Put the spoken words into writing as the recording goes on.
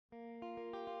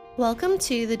Welcome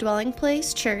to the Dwelling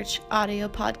Place Church audio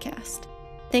podcast.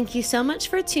 Thank you so much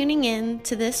for tuning in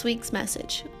to this week's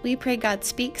message. We pray God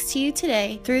speaks to you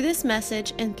today through this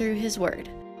message and through His Word.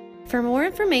 For more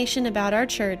information about our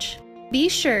church, be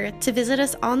sure to visit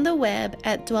us on the web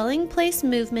at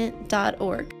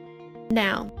dwellingplacemovement.org.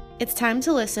 Now, it's time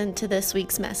to listen to this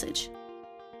week's message.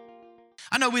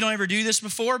 I know we don't ever do this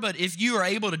before, but if you are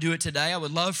able to do it today, I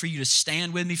would love for you to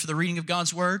stand with me for the reading of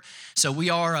God's Word. So we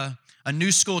are a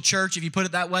new school church, if you put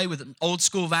it that way, with old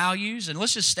school values. And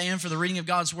let's just stand for the reading of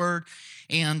God's Word.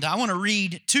 And I want to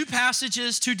read two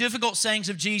passages, two difficult sayings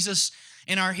of Jesus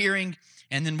in our hearing,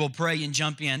 and then we'll pray and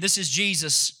jump in. This is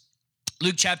Jesus,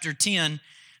 Luke chapter 10,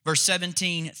 verse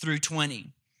 17 through 20.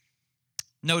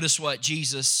 Notice what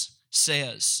Jesus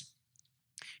says.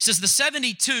 He says, the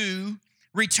 72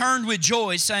 returned with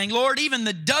joy, saying, Lord, even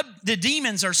the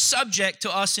demons are subject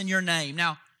to us in your name.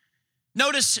 Now,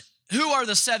 notice, who are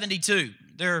the 72?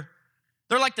 They're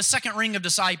like the second ring of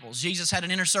disciples. Jesus had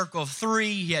an inner circle of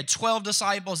 3. He had 12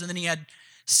 disciples, and then he had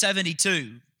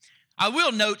 72. I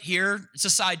will note here, it's a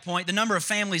side point, the number of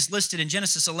families listed in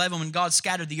Genesis 11 when God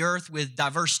scattered the earth with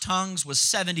diverse tongues was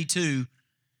 72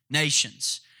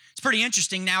 nations. It's pretty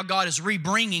interesting. Now God is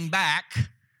rebringing back.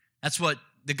 That's what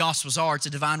the Gospels are. It's a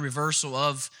divine reversal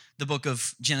of the book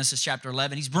of Genesis chapter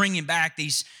 11. He's bringing back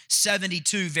these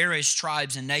 72 various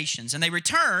tribes and nations. And they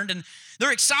returned, and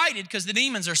they're excited because the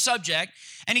demons are subject.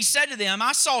 And he said to them,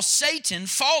 I saw Satan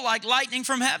fall like lightning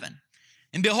from heaven.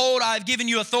 And behold, I have given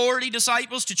you authority,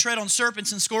 disciples, to tread on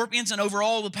serpents and scorpions and over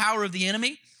all the power of the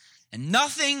enemy, and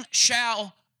nothing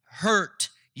shall hurt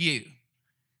you.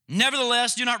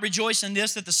 Nevertheless, do not rejoice in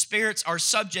this, that the spirits are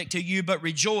subject to you, but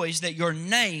rejoice that your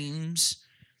names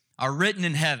are written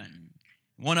in heaven.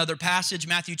 One other passage,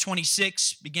 Matthew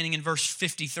 26, beginning in verse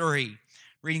 53,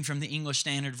 reading from the English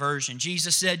Standard Version.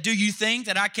 Jesus said, do you think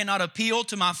that I cannot appeal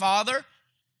to my Father?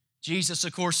 Jesus,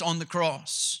 of course, on the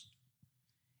cross.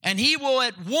 And he will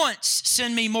at once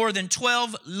send me more than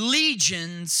 12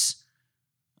 legions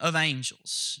of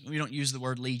angels. We don't use the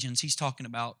word legions. He's talking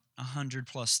about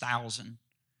 100,000+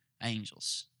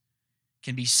 angels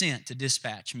can be sent to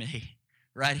dispatch me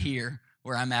right here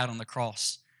where I'm at on the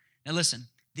cross. Now listen,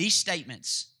 these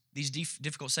statements, these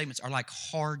difficult statements are like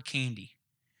hard candy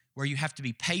where you have to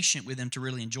be patient with them to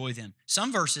really enjoy them.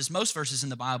 Some verses, most verses in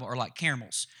the Bible are like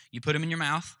caramels. You put them in your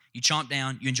mouth, you chomp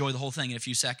down, you enjoy the whole thing in a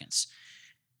few seconds.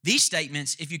 These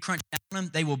statements, if you crunch down on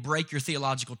them, they will break your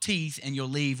theological teeth and you'll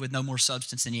leave with no more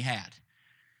substance than you had.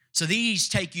 So these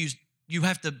take you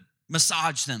have to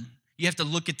massage them. You have to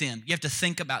look at them. You have to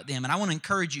think about them. And I want to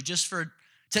encourage you just for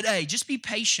today, just be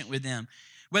patient with them.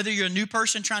 Whether you're a new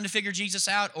person trying to figure Jesus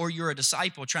out or you're a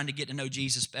disciple trying to get to know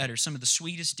Jesus better, some of the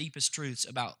sweetest, deepest truths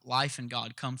about life and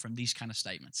God come from these kind of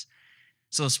statements.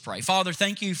 So let's pray. Father,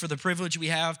 thank you for the privilege we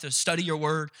have to study your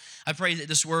word. I pray that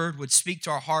this word would speak to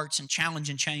our hearts and challenge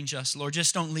and change us. Lord,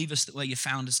 just don't leave us the way you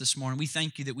found us this morning. We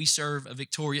thank you that we serve a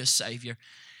victorious Savior.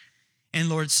 And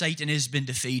Lord, Satan has been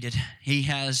defeated. He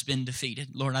has been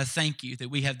defeated. Lord, I thank you that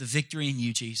we have the victory in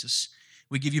you, Jesus.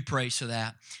 We give you praise for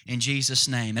that in Jesus'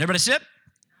 name. And everybody sit?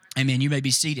 Amen. You may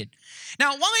be seated.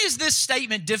 Now, why is this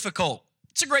statement difficult?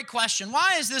 It's a great question.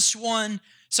 Why is this one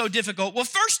so difficult? Well,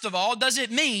 first of all, does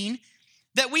it mean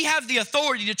that we have the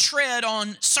authority to tread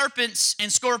on serpents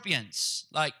and scorpions?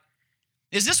 Like,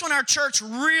 is this when our church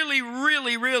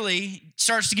really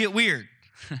starts to get weird?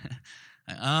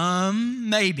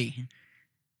 Maybe.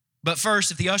 But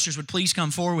first, if the ushers would please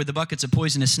come forward with the buckets of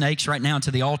poisonous snakes right now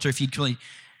to the altar, if you'd please.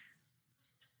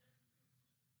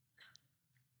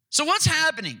 So what's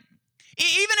happening?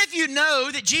 Even if you know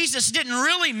that Jesus didn't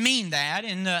really mean that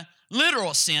in the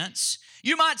literal sense,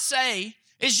 you might say,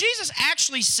 is Jesus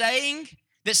actually saying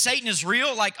that Satan is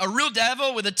real, like a real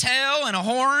devil with a tail and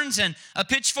horns and a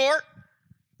pitchfork?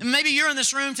 And maybe you're in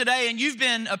this room today and you've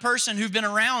been a person who've been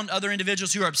around other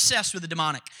individuals who are obsessed with the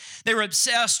demonic. They were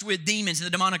obsessed with demons in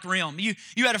the demonic realm.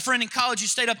 You had a friend in college who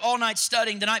stayed up all night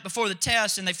studying the night before the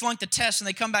test, and they flunked the test, and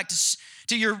they come back to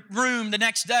your room the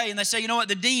next day and they say, you know what,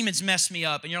 the demons messed me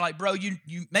up. And you're like, bro,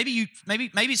 maybe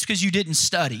it's because you didn't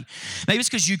study. Maybe it's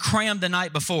because you crammed the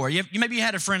night before. Maybe you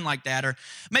had a friend like that. Or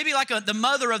maybe like the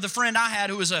mother of the friend I had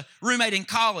who was a roommate in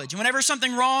college. And whenever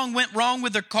something went wrong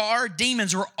with their car,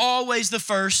 demons were always the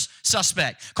first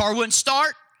suspect. Car wouldn't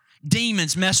start.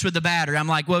 Demons mess with the battery. I'm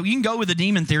like, well, you can go with the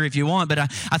demon theory if you want, but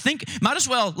I think might as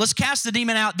well, let's cast the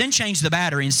demon out, then change the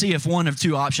battery and see if one of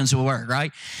two options will work,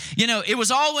 right? You know, it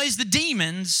was always the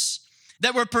demons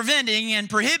that were preventing and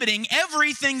prohibiting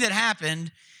everything that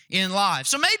happened in life.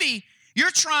 So maybe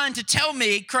You're trying to tell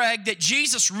me, Craig, that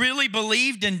Jesus really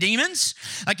believed in demons?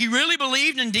 Like he really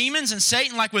believed in demons and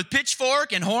Satan, like with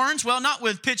pitchfork and horns? Well, not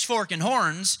with pitchfork and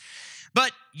horns,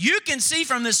 but you can see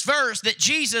from this verse that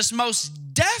Jesus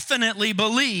most definitely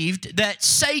believed that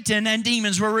Satan and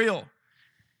demons were real.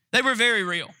 They were very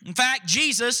real. In fact,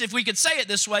 Jesus, if we could say it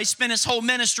this way, spent his whole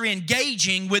ministry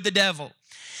engaging with the devil.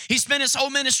 He spent his whole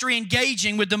ministry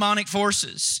engaging with demonic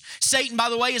forces. Satan, by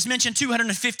the way, is mentioned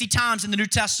 250 times in the New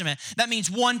Testament. That means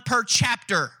one per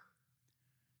chapter.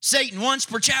 Satan, once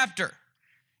per chapter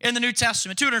in the New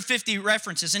Testament, 250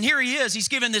 references. And here he is. He's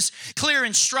given this clear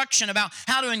instruction about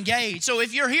how to engage. So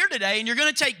if you're here today and you're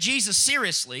going to take Jesus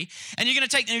seriously and you're going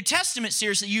to take the New Testament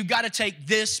seriously, you've got to take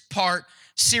this part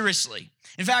seriously.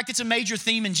 In fact, it's a major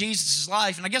theme in Jesus'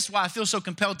 life, and I guess why I feel so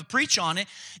compelled to preach on it,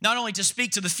 not only to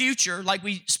speak to the future, like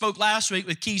we spoke last week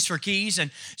with Keys for Keys,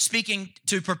 and speaking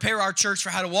to prepare our church for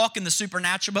how to walk in the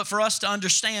supernatural, but for us to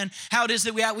understand how it is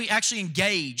that we actually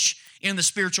engage in the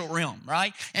spiritual realm,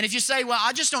 right? And if you say, well,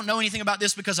 I just don't know anything about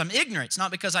this because I'm ignorant, it's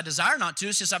not because I desire not to,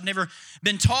 it's just I've never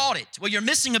been taught it. Well, you're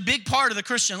missing a big part of the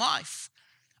Christian life,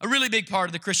 a really big part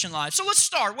of the Christian life. So let's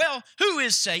start. Well, who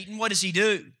is Satan? What does he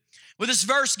do? Well, this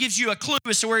verse gives you a clue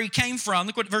as to where he came from.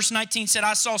 Look what verse 19 said.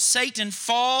 I saw Satan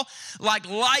fall like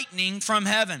lightning from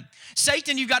heaven.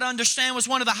 Satan, you've got to understand, was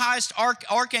one of the highest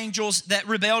archangels that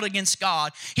rebelled against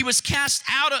God. He was cast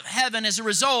out of heaven as a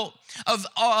result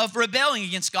of rebelling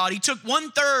against God. He took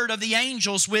 1/3 of the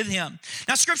angels with him.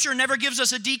 Now, Scripture never gives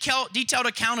us a detailed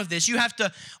account of this. You have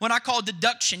to, what I call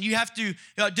deduction, you have to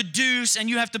deduce,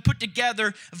 and you have to put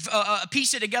together,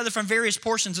 piece it together from various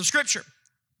portions of Scripture.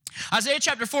 Isaiah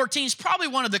chapter 14 is probably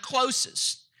one of the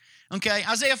closest. Okay,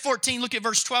 Isaiah 14, look at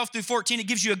verse 12 through 14. It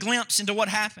gives you a glimpse into what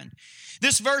happened.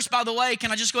 This verse, by the way,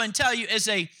 can I just go ahead and tell you, is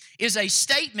a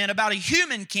statement about a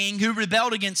human king who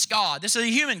rebelled against God. This is a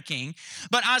human king,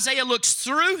 but Isaiah looks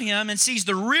through him and sees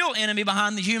the real enemy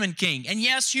behind the human king. And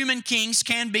yes, human kings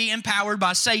can be empowered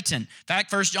by Satan. In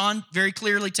fact, 1 John very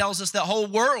clearly tells us the whole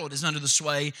world is under the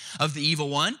sway of the evil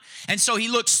one. And so he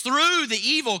looks through the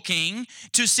evil king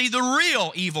to see the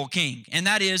real evil king, and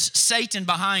that is Satan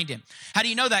behind him. How do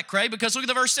you know that, Craig? Because look at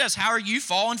the verse says, how are you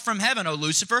fallen from heaven, O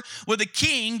Lucifer? Well, the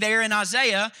king there in Isaiah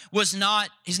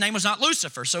his name was not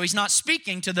Lucifer. So he's not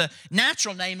speaking to the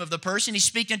natural name of the person. He's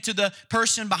speaking to the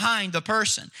person behind the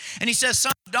person. And he says,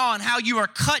 son of dawn, how you are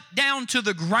cut down to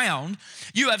the ground.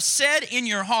 You have said in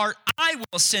your heart, I will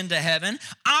ascend to heaven.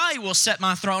 I will set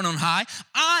my throne on high.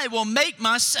 I will make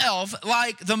myself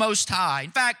like the Most High.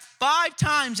 In fact, 5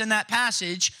 times in that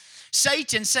passage,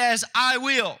 Satan says, I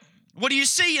will. What do you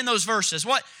see in those verses?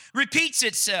 What repeats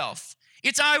itself?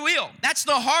 It's I will. That's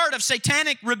the heart of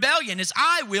satanic rebellion, is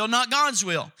I will, not God's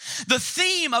will. The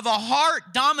theme of a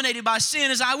heart dominated by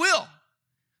sin is I will.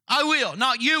 I will.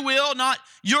 Not you will, not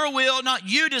your will, not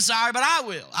you desire, but I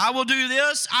will. I will do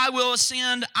this. I will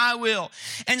ascend. I will.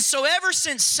 And so ever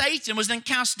since Satan was then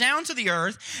cast down to the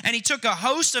earth and he took a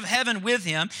host of heaven with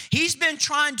him, he's been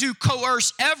trying to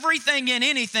coerce everything and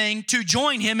anything to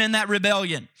join him in that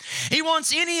rebellion. He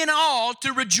wants any and all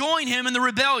to rejoin him in the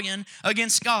rebellion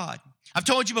against God. I've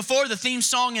told you before, the theme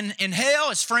song in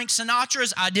hell is Frank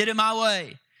Sinatra's I Did It My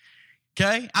Way.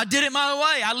 Okay? I did it my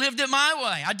way. I lived it my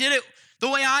way. I did it the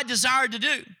way I desired to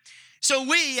do. So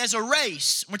we as a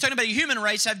race, we're talking about a human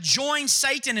race, have joined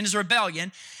Satan in his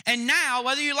rebellion. And now,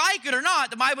 whether you like it or not,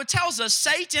 the Bible tells us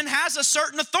Satan has a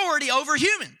certain authority over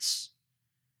humans.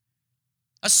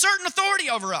 A certain authority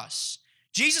over us.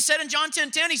 Jesus said in John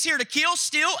 10:10, he's here to kill,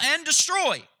 steal, and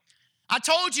destroy. I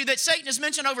told you that Satan is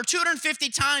mentioned over 250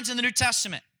 times in the New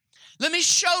Testament. Let me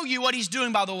show you what he's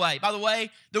doing, by the way. By the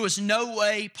way, there was no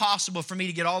way possible for me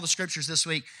to get all the scriptures this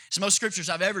week. It's most scriptures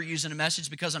I've ever used in a message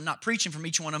because I'm not preaching from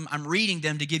each one of them. I'm reading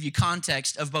them to give you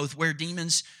context of both where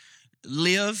demons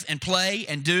live and play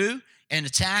and do and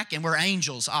attack and where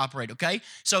angels operate, okay?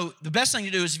 So the best thing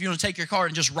to do is if you want to take your card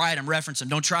and just write them, reference them.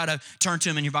 Don't try to turn to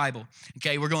them in your Bible,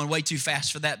 okay? We're going way too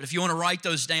fast for that. But if you want to write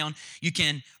those down, you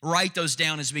can write those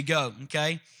down as we go,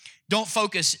 okay? Don't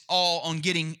focus all on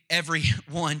getting every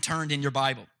one turned in your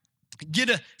Bible. Get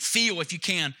a feel, if you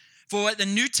can, for what the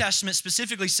New Testament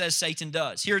specifically says Satan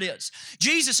does. Here it is.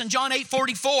 Jesus in John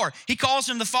 8:44, he calls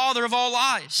him the father of all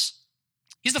lies.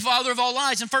 He's the father of all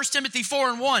lies. In 1 Timothy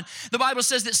 4:1, the Bible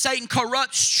says that Satan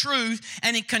corrupts truth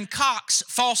and he concocts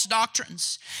false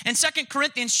doctrines. In 2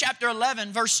 Corinthians chapter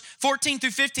 11, verse 14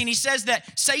 through 15, he says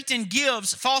that Satan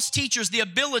gives false teachers the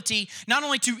ability not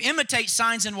only to imitate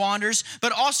signs and wonders,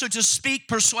 but also to speak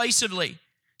persuasively.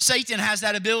 Satan has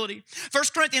that ability.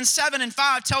 1 Corinthians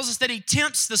 7:5 tells us that he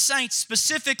tempts the saints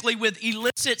specifically with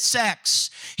illicit sex.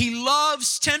 He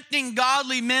loves tempting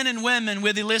godly men and women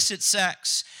with illicit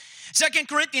sex. 2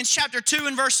 Corinthians chapter 2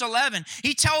 and verse 11,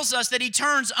 he tells us that he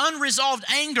turns unresolved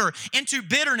anger into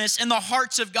bitterness in the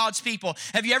hearts of God's people.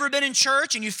 Have you ever been in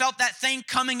church and you felt that thing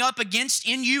coming up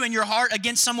in you in your heart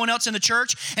against someone else in the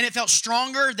church, and it felt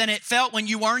stronger than it felt when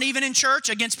you weren't even in church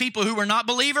against people who were not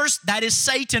believers? That is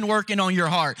Satan working on your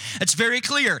heart. It's very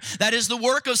clear. That is the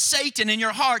work of Satan in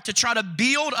your heart to try to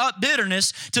build up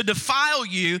bitterness, to defile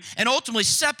you, and ultimately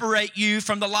separate you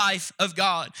from the life of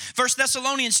God. 1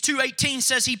 Thessalonians 2:18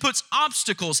 says he puts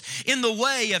obstacles in the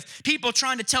way of people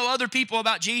trying to tell other people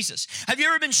about Jesus. Have you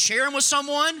ever been sharing with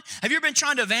someone? Have you ever been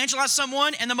trying to evangelize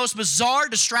someone and the most bizarre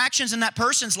distractions in that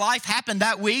person's life happened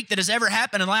that week that has ever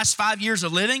happened in the last 5 years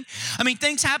of living? I mean,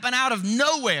 things happen out of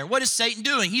nowhere. What is Satan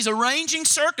doing? He's arranging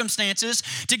circumstances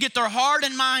to get their heart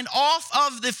and mind off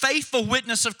of the faithful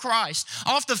witness of Christ,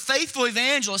 off the faithful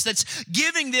evangelist that's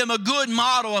giving them a good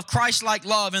model of Christ-like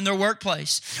love in their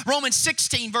workplace. Romans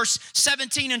 16, verse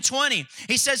 17 and 20,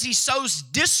 he says he sows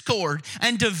discord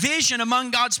and division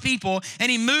among God's people,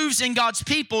 and he moves in God's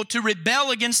people to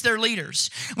rebel against their leaders.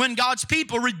 When God's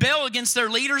people rebel against their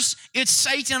leaders, it's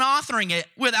Satan authoring it,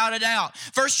 without a doubt.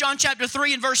 1 John chapter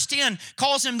 3 and verse 10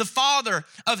 calls him the father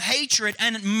of hatred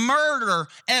and murder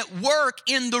at work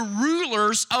in the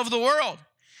rulers of the world.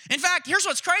 In fact, here's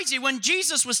what's crazy. When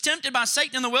Jesus was tempted by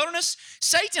Satan in the wilderness,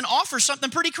 Satan offers something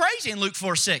pretty crazy in Luke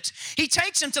 4:6. He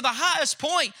takes him to the highest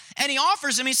point and he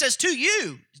offers him, he says, to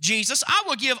you, Jesus, I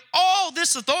will give all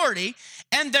this authority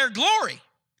and their glory,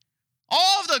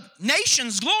 all of the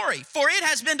nation's glory, for it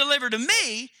has been delivered to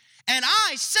me, and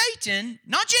I, Satan,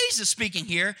 not Jesus speaking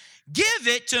here, give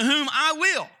it to whom I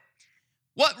will.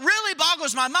 What really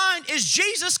boggles my mind is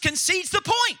Jesus concedes the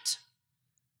point.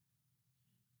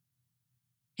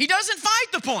 He doesn't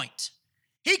fight the point.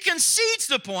 He concedes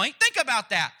the point. Think about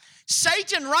that.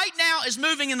 Satan right now is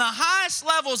moving in the highest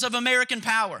levels of American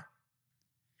power.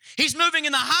 He's moving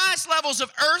in the highest levels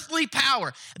of earthly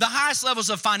power, the highest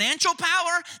levels of financial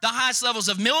power, the highest levels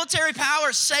of military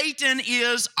power. Satan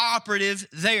is operative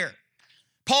there.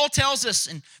 Paul tells us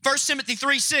in 1 Timothy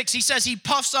 3:6, he says he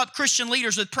puffs up Christian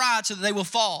leaders with pride so that they will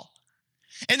fall.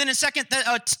 And then in 2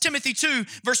 Timothy 2,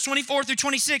 verse 24 through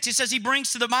 26, it says he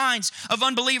brings to the minds of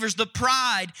unbelievers the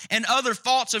pride and other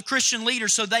faults of Christian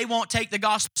leaders so they won't take the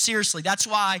gospel seriously. That's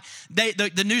why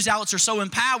the news outlets are so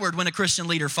empowered when a Christian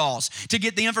leader falls, to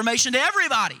get the information to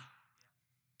everybody.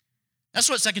 That's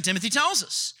what 2 Timothy tells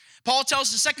us. Paul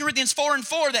tells us in 2 Corinthians 4 and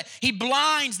 4 that he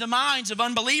blinds the minds of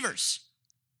unbelievers.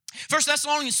 1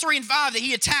 Thessalonians 3 and 5 that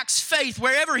he attacks faith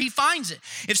wherever he finds it.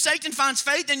 If Satan finds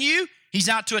faith in you, he's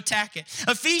out to attack it.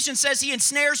 Ephesians says he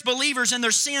ensnares believers in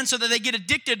their sin so that they get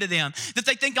addicted to them, that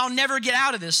they think, I'll never get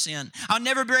out of this sin. I'll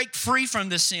never break free from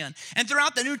this sin. And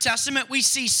throughout the New Testament, we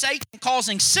see Satan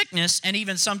causing sickness and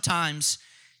even sometimes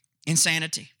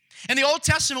insanity. In the Old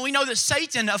Testament, we know that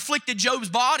Satan afflicted Job's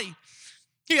body.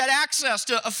 He had access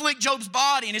to afflict Job's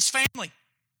body and his family.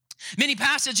 Many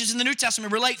passages in the New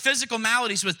Testament relate physical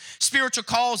maladies with spiritual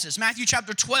causes. Matthew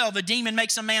chapter 12, a demon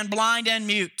makes a man blind and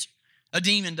mute. A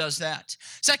demon does that.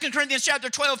 2 Corinthians chapter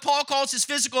 12, Paul calls his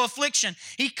physical affliction,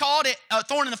 he called it a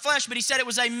thorn in the flesh, but he said it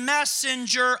was a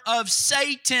messenger of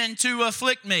Satan to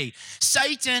afflict me.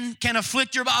 Satan can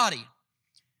afflict your body.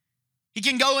 He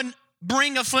can go and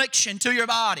bring affliction to your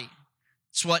body.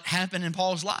 It's what happened in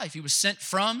Paul's life. He was sent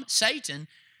from Satan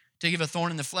to give a thorn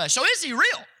in the flesh. So is he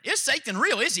real? Is Satan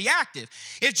real? Is he active?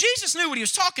 If Jesus knew what he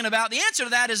was talking about, the answer to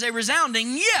that is a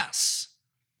resounding yes.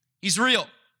 He's real.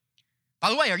 By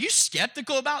the way, are you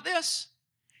skeptical about this?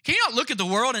 Can you not look at the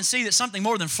world and see that something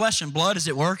more than flesh and blood is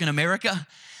at work in America?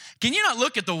 Can you not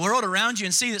look at the world around you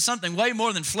and see that something way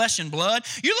more than flesh and blood?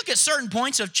 You look at certain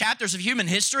points of chapters of human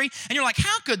history and you're like,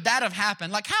 how could that have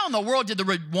happened? Like, how in the world did the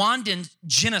Rwandan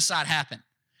genocide happen?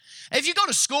 If you go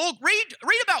to school,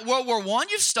 read about World War I.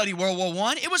 You've studied World War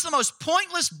I. It was the most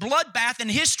pointless bloodbath in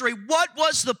history. What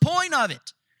was the point of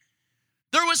it?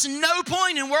 There was no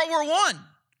point in World War I.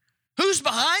 Who's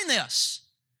behind this?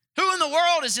 Who in the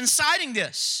world is inciting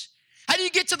this? How do you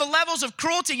get to the levels of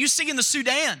cruelty you see in the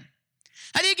Sudan?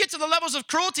 How do you get to the levels of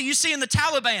cruelty you see in the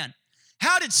Taliban?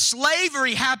 How did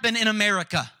slavery happen in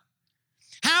America?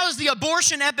 How is the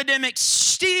abortion epidemic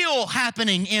still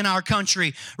happening in our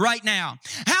country right now?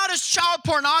 How does child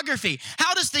pornography,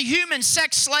 how does the human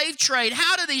sex slave trade,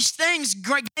 how do these things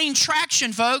gain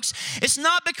traction, folks? It's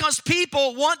not because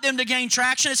people want them to gain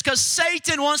traction. It's because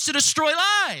Satan wants to destroy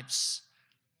lives.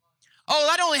 Oh,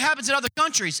 that only happens in other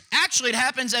countries. Actually, it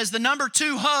happens as the number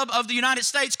 2 hub of the United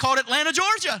States called Atlanta,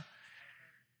 Georgia.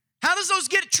 How does those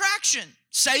get traction?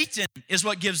 Satan is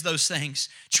what gives those things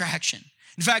traction.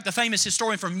 In fact, the famous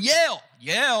historian from Yale,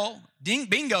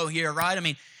 bingo here, right? I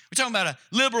mean, We're talking about a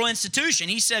liberal institution.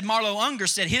 He said, Marlo Unger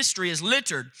said, history is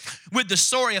littered with the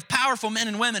story of powerful men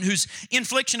and women whose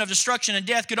infliction of destruction and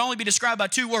death could only be described by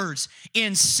two words: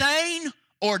 insane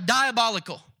or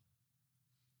diabolical.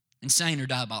 Insane or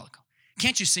diabolical.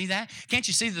 Can't you see that? Can't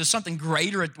you see that there's something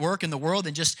greater at work in the world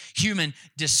than just human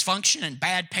dysfunction and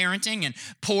bad parenting and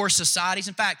poor societies?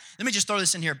 In fact, let me just throw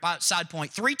this in here, side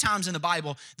point. 3 times in the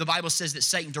Bible says that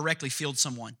Satan directly filled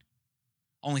someone.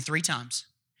 Only 3 times.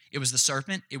 It was the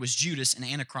serpent, it was Judas, and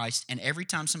Antichrist, and every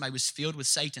time somebody was filled with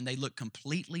Satan, they looked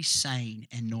completely sane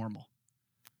and normal.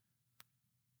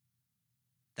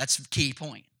 That's the key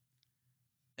point.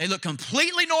 They look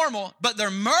completely normal, but they're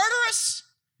murderous,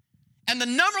 and the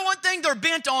number one thing they're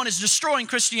bent on is destroying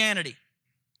Christianity.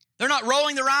 They're not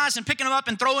rolling their eyes and picking them up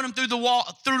and throwing them through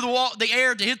the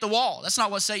air to hit the wall. That's not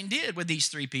what Satan did with these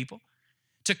 3 people.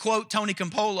 To quote Tony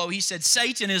Campolo, he said,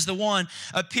 Satan is the one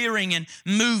appearing in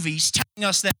movies, telling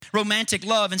us that romantic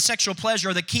love and sexual pleasure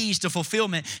are the keys to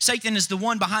fulfillment. Satan is the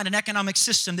one behind an economic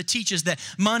system that teaches that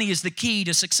money is the key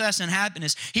to success and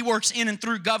happiness. He works in and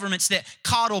through governments that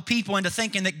coddle people into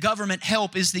thinking that government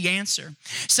help is the answer.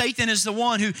 Satan is the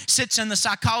one who sits in the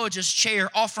psychologist's chair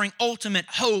offering ultimate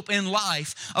hope in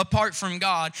life apart from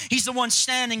God. He's the one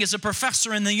standing as a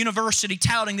professor in the university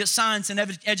touting that science and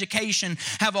education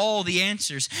have all the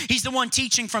answers. He's the one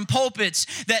teaching from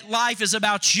pulpits that life is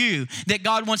about you, that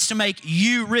God wants to make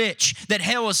you rich, that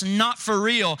hell is not for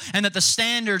real, and that the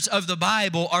standards of the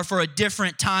Bible are for a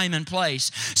different time and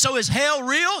place. So is hell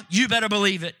real? You better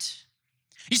believe it.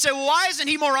 You say, well, why isn't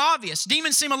he more obvious?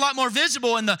 Demons seem a lot more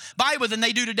visible in the Bible than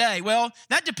they do today. Well,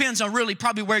 that depends on really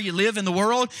probably where you live in the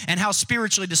world and how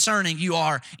spiritually discerning you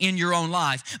are in your own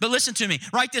life. But listen to me,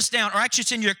 write this down, or actually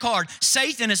it's in your card.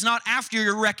 Satan is not after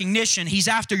your recognition, he's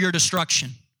after your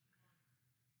destruction.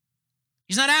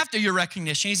 He's not after your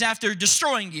recognition, he's after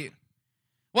destroying you.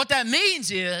 What that means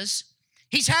is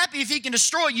he's happy if he can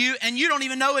destroy you and you don't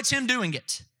even know it's him doing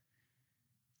it.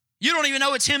 You don't even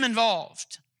know it's him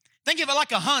involved. Think of it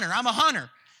like a hunter. I'm a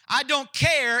hunter. I don't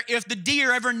care if the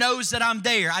deer ever knows that I'm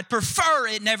there. I'd prefer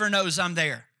it never knows I'm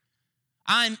there.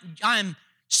 I'm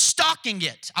stalking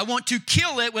it. I want to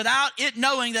kill it without it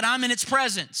knowing that I'm in its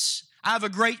presence. I have a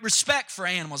great respect for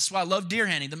animals. That's why I love deer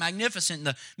hunting, the magnificent and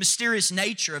the mysterious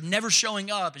nature of never showing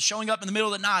up and showing up in the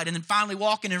middle of the night and then finally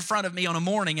walking in front of me on a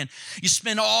morning, and you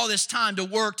spend all this time to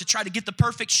work to try to get the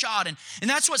perfect shot, and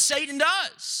that's what Satan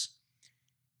does.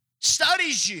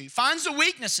 Studies you, finds the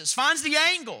weaknesses, finds the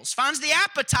angles, finds the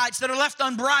appetites that are left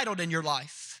unbridled in your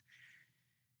life.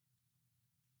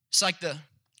 It's like the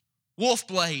wolf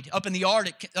blade up in the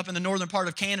Arctic, up in the northern part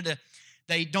of Canada.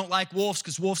 They don't like wolves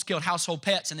because wolves kill household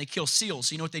pets and they kill seals.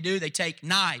 So you know what they do? They take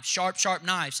knives, sharp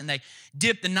knives, and they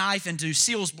dip the knife into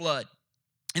seal's blood.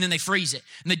 And then they freeze it.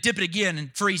 And they dip it again and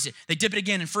freeze it. They dip it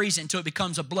again and freeze it until it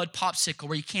becomes a blood popsicle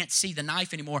where you can't see the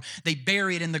knife anymore. They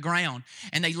bury it in the ground.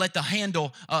 And they let the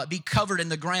handle be covered in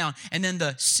the ground. And then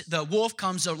the wolf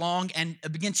comes along and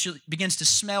begins to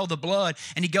smell the blood.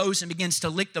 And he goes and begins to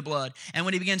lick the blood. And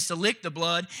when he begins to lick the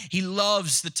blood, he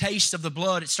loves the taste of the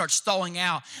blood. It starts thawing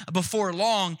out. Before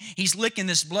long, he's licking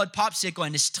this blood popsicle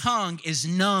and his tongue is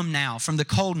numb now from the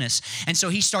coldness. And so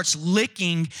he starts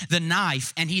licking the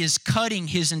knife and he is cutting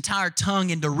his entire tongue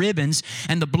into ribbons,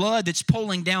 and the blood that's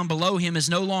pulling down below him is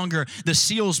no longer the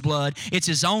seal's blood, it's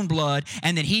his own blood,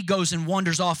 and then he goes and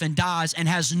wanders off and dies and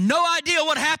has no idea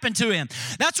what happened to him.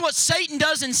 That's what Satan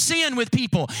does in sin with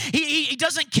people. He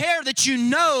doesn't care that you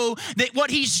know that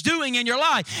what he's doing in your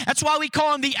life. That's why we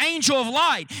call him the angel of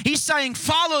light. He's saying,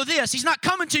 follow this. He's not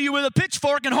coming to you with a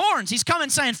pitchfork and horns. He's coming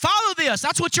saying, follow this.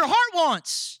 That's what your heart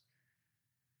wants.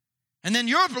 And then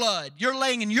your blood, you're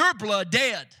laying in your blood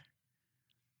dead,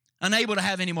 unable to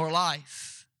have any more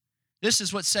life. This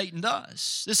is what Satan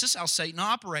does. This is how Satan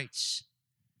operates.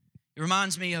 It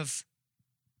reminds me of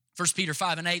 1 Peter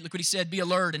 5:8. Look what he said, be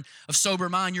alert and of sober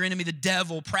mind. Your enemy, the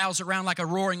devil, prowls around like a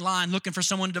roaring lion looking for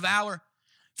someone to devour.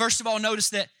 First of all,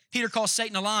 notice that Peter calls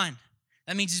Satan a lion.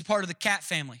 That means he's part of the cat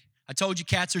family. I told you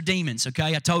cats are demons,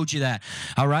 okay? I told you that,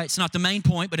 all right? It's not the main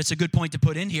point, but it's a good point to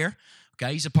put in here,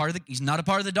 okay? He's not a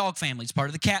part of the dog family. He's part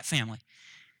of the cat family.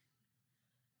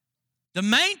 The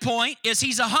main point is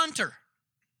he's a hunter.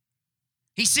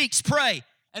 He seeks prey.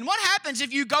 And what happens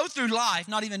if you go through life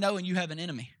not even knowing you have an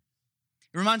enemy?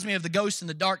 It reminds me of The Ghost in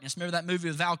the Darkness. Remember that movie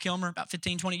with Val Kilmer about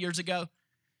 15, 20 years ago?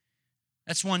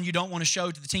 That's one you don't want to show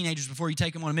to the teenagers before you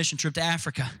take them on a mission trip to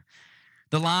Africa.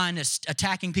 The lion is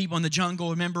attacking people in the jungle,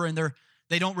 remember, and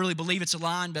they don't really believe it's a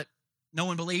lion, but no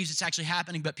one believes it's actually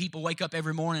happening, but people wake up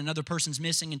every morning and another person's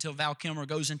missing until Val Kilmer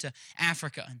goes into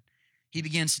Africa and he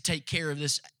begins to take care of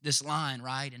this lion,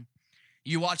 right? And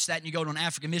You watch that and you go to an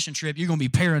African mission trip, you're going to be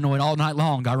paranoid all night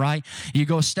long, all right? You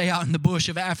go stay out in the bush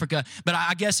of Africa. But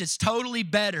I guess it's totally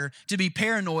better to be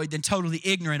paranoid than totally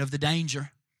ignorant of the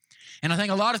danger. And I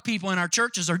think a lot of people in our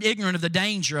churches are ignorant of the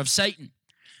danger of Satan.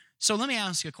 So let me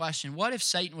ask you a question. What if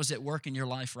Satan was at work in your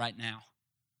life right now?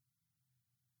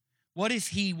 What if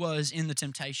he was in the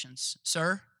temptations?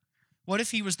 Sir, what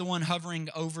if he was the one hovering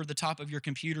over the top of your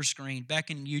computer screen,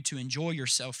 beckoning you to enjoy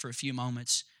yourself for a few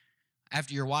moments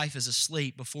after your wife is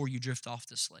asleep before you drift off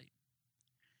to sleep?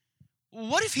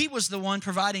 What if he was the one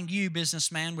providing you,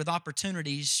 businessman, with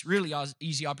opportunities, really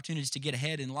easy opportunities to get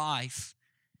ahead in life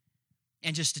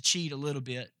and just to cheat a little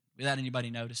bit without anybody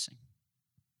noticing?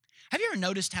 Have you ever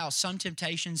noticed how some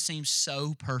temptations seem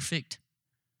so perfect?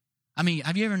 I mean,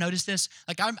 have you ever noticed this?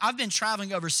 Like, I've been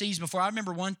traveling overseas before. I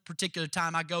remember one particular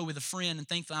time I go with a friend, and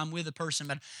thankfully I'm with a person,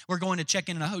 but we're going to check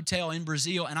in a hotel in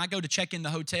Brazil, and I go to check in the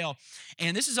hotel,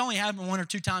 and this has only happened 1 or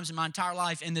 2 times in my entire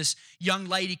life, and this young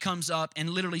lady comes up and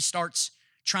literally starts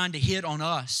trying to hit on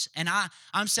us. And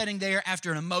I'm sitting there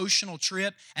after an emotional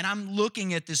trip, and I'm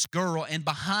looking at this girl, and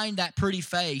behind that pretty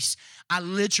face, I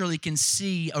literally can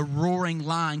see a roaring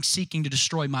lion seeking to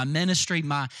destroy my ministry,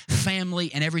 my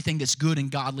family, and everything that's good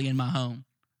and godly in my home.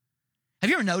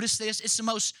 Have you ever noticed this? It's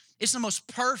the most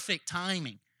perfect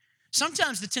timing.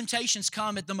 Sometimes the temptations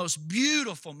come at the most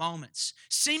beautiful moments,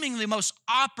 seemingly most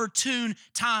opportune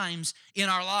times in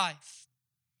our life.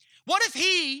 What if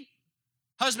he,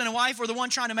 husband and wife, were the one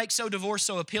trying to make divorce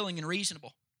so appealing and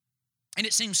reasonable? And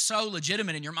it seems so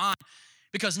legitimate in your mind,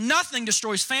 because nothing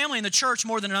destroys family and the church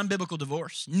more than an unbiblical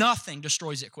divorce. Nothing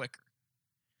destroys it quicker.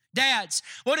 Dads,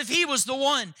 what if he was the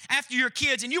one after your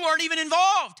kids and you weren't even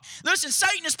involved? Listen,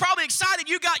 Satan is probably excited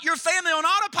you got your family on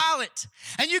autopilot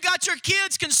and you got your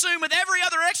kids consumed with every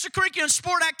other extracurricular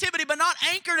sport activity but not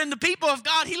anchored in the people of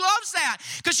God. He loves that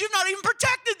because you've not even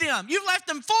protected them. You've left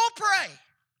them full prey.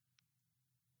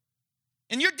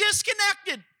 And you're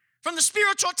disconnected from the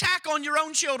spiritual attack on your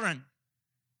own children.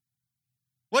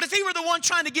 What if he were the one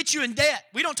trying to get you in debt?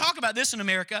 We don't talk about this in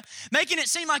America. Making it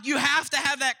seem like you have to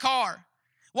have that car.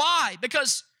 Why?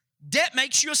 Because debt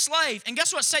makes you a slave. And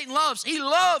guess what Satan loves? He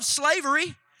loves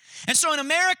slavery. And so in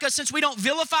America, since we don't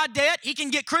vilify debt, he can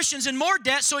get Christians in more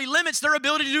debt, so he limits their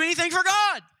ability to do anything for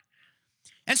God.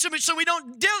 And so we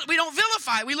don't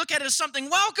vilify it. We look at it as something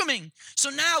welcoming. So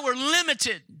now we're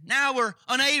limited. Now we're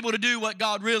unable to do what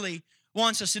God really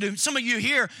wants us to do. Some of you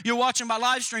here, you're watching by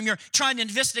live stream, you're trying to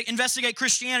investigate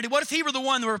Christianity. What if he were the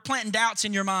one that were planting doubts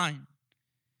in your mind?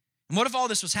 And what if all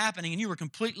this was happening and you were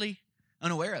completely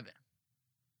unaware of it?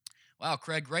 Wow,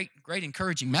 Craig, great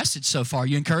encouraging message so far.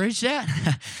 You encouraged that?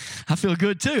 I feel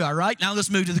good too, all right? Now let's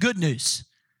move to the good news.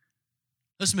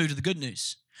 Let's move to the good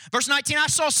news. Verse 19, I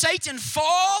saw Satan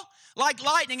fall like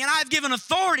lightning, and I have given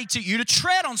authority to you to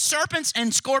tread on serpents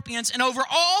and scorpions and over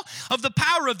all of the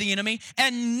power of the enemy,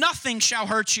 and nothing shall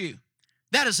hurt you.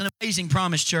 That is an amazing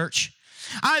promise, church.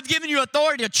 I have given you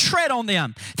authority to tread on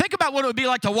them. Think about what it would be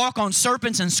like to walk on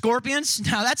serpents and scorpions.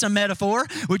 Now, that's a metaphor.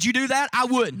 Would you do that? I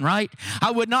wouldn't, right? I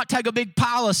would not take a big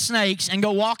pile of snakes and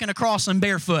go walking across them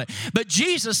barefoot. But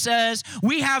Jesus says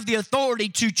we have the authority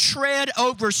to tread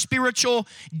over spiritual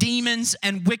demons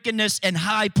and wickedness in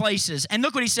high places. And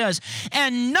look what he says,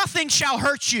 and nothing shall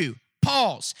hurt you.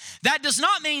 Pause. That does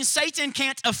not mean Satan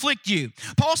can't afflict you.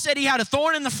 Paul said he had a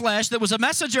thorn in the flesh that was a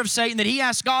messenger of Satan that he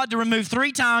asked God to remove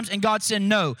 3 times, and God said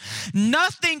no.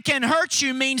 Nothing can hurt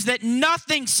you means that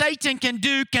nothing Satan can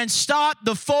do can stop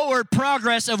the forward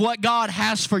progress of what God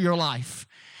has for your life.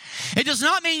 It does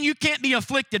not mean you can't be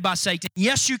afflicted by Satan.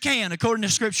 Yes, you can, according to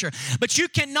Scripture. But you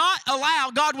cannot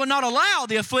allow, God will not allow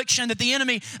the affliction that the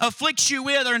enemy afflicts you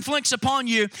with or inflicts upon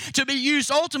you to be used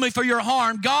ultimately for your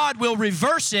harm. God will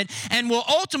reverse it and will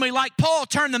ultimately, like Paul,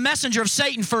 turn the messenger of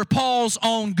Satan for Paul's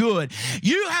own good.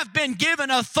 You have been given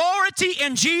authority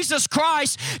in Jesus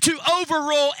Christ to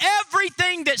overrule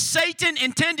everything that Satan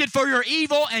intended for your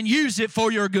evil and use it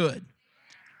for your good.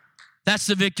 That's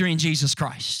the victory in Jesus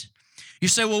Christ. You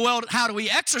say, well, how do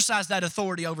we exercise that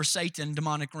authority over Satan and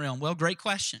demonic realm? Well, great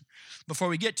question. Before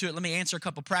we get to it, let me answer a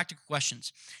couple practical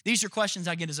questions. These are questions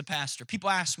I get as a pastor.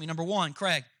 People ask me, number one,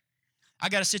 Craig, I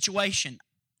got a situation,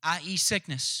 i.e.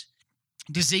 sickness,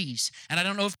 disease, and I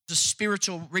don't know if there's a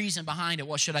spiritual reason behind it.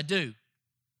 What should I do?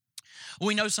 Well,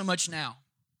 we know so much now.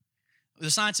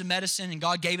 The science of medicine, and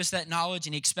God gave us that knowledge,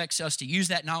 and he expects us to use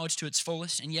that knowledge to its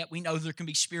fullest, and yet we know there can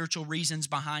be spiritual reasons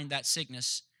behind that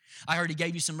sickness. I already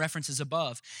gave you some references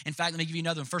above. In fact, let me give you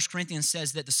another one. 1 Corinthians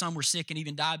says that some were sick and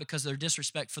even died because of their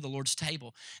disrespect for the Lord's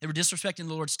table. They were disrespecting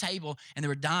the Lord's table and they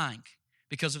were dying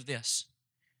because of this.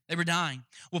 They were dying.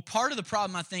 Well, part of the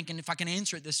problem, I think, and if I can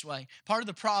answer it this way, part of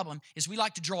the problem is we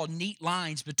like to draw neat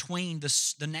lines between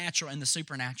the natural and the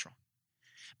supernatural.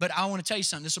 But I want to tell you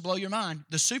something. This will blow your mind.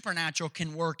 The supernatural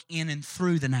can work in and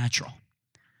through the natural.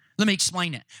 Let me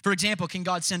explain it. For example, can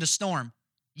God send a storm?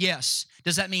 Yes.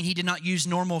 Does that mean he did not use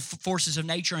normal forces of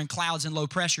nature and clouds and low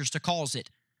pressures to cause it?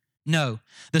 No.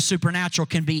 The supernatural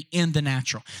can be in the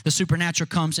natural. The supernatural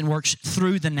comes and works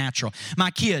through the natural.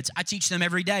 My kids, I teach them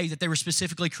every day that they were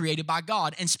specifically created by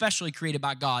God and specially created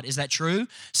by God. Is that true?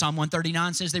 Psalm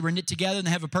 139 says they were knit together and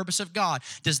they have a purpose of God.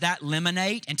 Does that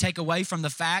eliminate and take away from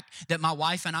the fact that my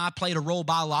wife and I played a role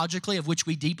biologically of which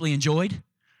we deeply enjoyed?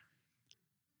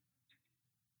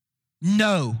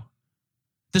 No.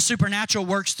 The supernatural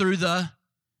works through the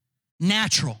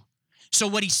natural. So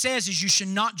what he says is you should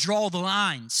not draw the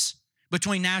lines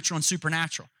between natural and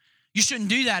supernatural. You shouldn't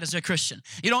do that as a Christian.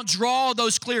 You don't draw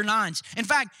those clear lines. In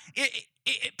fact,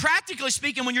 practically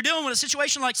speaking, when you're dealing with a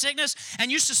situation like sickness and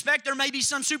you suspect there may be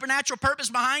some supernatural purpose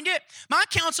behind it, my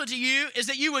counsel to you is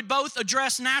that you would both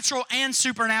address natural and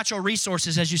supernatural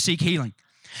resources as you seek healing.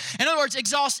 In other words,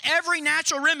 exhaust every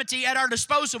natural remedy at our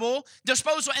disposal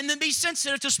and then be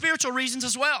sensitive to spiritual reasons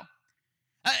as well.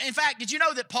 In fact, did you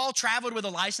know that Paul traveled with a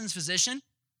licensed physician?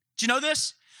 Did you know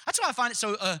this? That's why I find it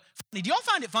so funny. Do y'all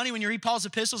find it funny when you read Paul's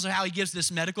epistles of how he gives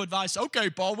this medical advice? Okay,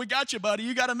 Paul, we got you, buddy.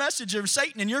 You got a message of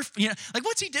Satan, and like,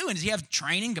 what's he doing? Does he have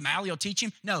training? Gamaliel teach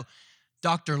him? No.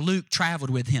 Dr. Luke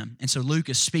traveled with him, and so Luke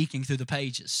is speaking through the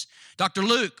pages. Dr.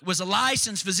 Luke was a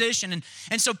licensed physician,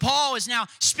 and so Paul is now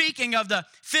speaking of the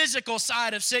physical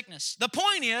side of sickness. The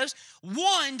point is,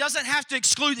 one doesn't have to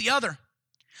exclude the other.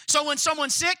 So when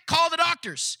someone's sick, call the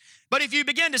doctors. But if you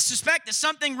begin to suspect that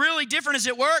something really different is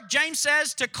at work, James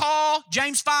says to call,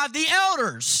 James 5, the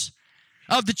elders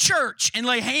of the church and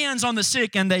lay hands on the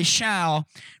sick and they shall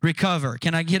recover.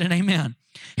 Can I get an amen?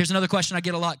 Here's another question I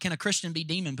get a lot. Can a Christian be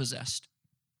demon-possessed?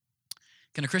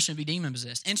 Can a Christian be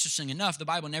demon-possessed? Interesting enough, the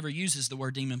Bible never uses the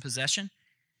word demon-possession.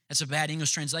 That's a bad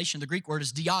English translation. The Greek word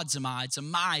is diadzomai. It's a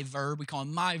my verb. We call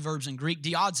them my verbs in Greek.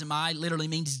 Diadzomai literally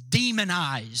means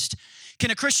demonized. Can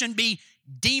a Christian be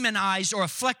demonized or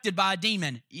afflicted by a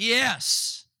demon?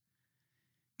 Yes.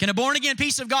 Can a born-again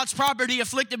piece of God's property be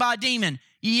afflicted by a demon?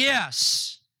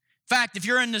 Yes. In fact, if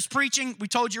you're in this preaching, we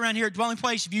told you around here at Dwelling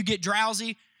Place, if you get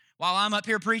drowsy while I'm up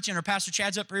here preaching or Pastor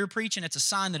Chad's up here preaching, it's a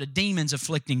sign that a demon's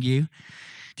afflicting you.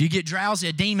 If you get drowsy,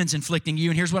 a demon's inflicting you,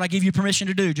 and here's what I give you permission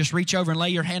to do. Just reach over and lay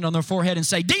your hand on their forehead and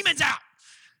say, "Demons out!"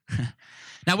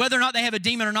 Now, whether or not they have a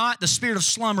demon or not, the spirit of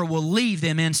slumber will leave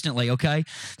them instantly, okay?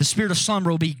 The spirit of slumber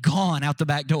will be gone out the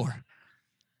back door.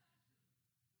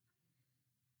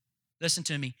 Listen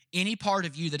to me. Any part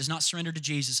of you that is not surrendered to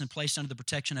Jesus and placed under the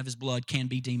protection of his blood can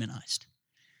be demonized.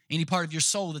 Any part of your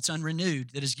soul that's unrenewed,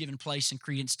 that has given place and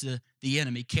credence to the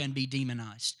enemy, can be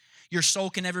demonized. Your soul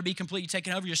can never be completely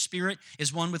taken over. Your spirit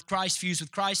is one with Christ, fused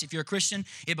with Christ. If you're a Christian,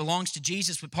 it belongs to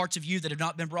Jesus, but parts of you that have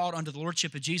not been brought under the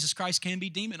lordship of Jesus Christ can be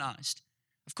demonized.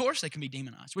 Of course they can be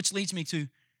demonized, which leads me to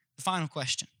the final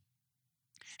question.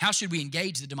 How should we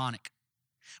engage the demonic?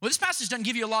 Well, this passage doesn't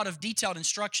give you a lot of detailed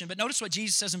instruction, but notice what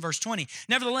Jesus says in verse 20.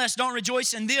 Nevertheless, don't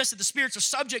rejoice in this, that the spirits are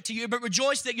subject to you, but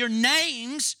rejoice that your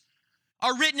names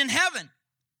are written in heaven.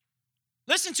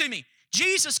 Listen to me.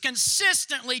 Jesus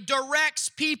consistently directs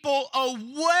people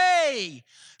away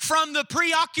from the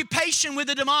preoccupation with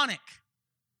the demonic.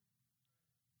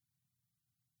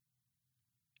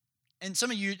 And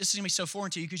some of you, this is going to be so foreign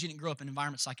to you because you didn't grow up in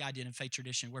environments like I did in faith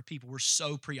tradition where people were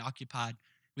so preoccupied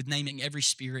with naming every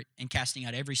spirit and casting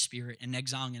out every spirit and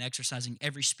exiling and exorcising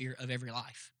every spirit of every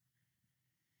life.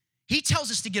 He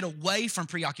tells us to get away from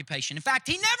preoccupation. In fact,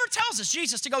 he never tells us,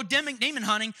 Jesus, to go demon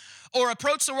hunting or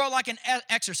approach the world like an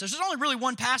exorcist. There's only really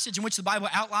one passage in which the Bible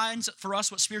outlines for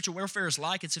us what spiritual warfare is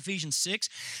like. It's Ephesians 6.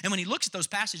 And when he looks at those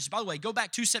passages, by the way, go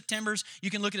back 2 Septembers. You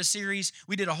can look at a series.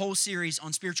 We did a whole series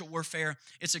on spiritual warfare.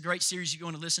 It's a great series. You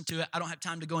want to listen to it. I don't have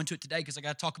time to go into it today because I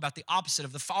got to talk about the opposite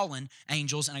of the fallen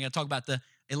angels, and I got to talk about the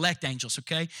elect angels,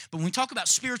 okay? But when we talk about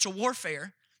spiritual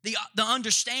warfare, the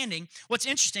understanding, what's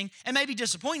interesting and maybe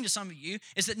disappointing to some of you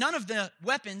is that none of the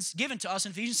weapons given to us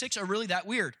in Ephesians 6 are really that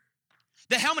weird.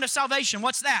 The helmet of salvation,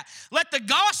 what's that? Let the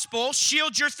gospel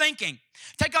shield your thinking.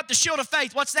 Take up the shield of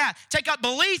faith. What's that? Take up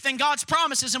belief in God's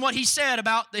promises and what he said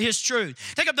about his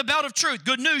truth. Take up the belt of truth.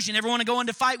 Good news. You never want to go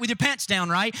into fight with your pants down,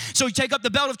 right? So you take up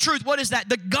the belt of truth. What is that?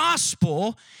 The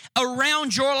gospel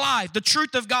around your life. The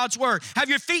truth of God's word. Have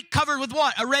your feet covered with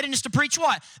what? A readiness to preach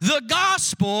what? The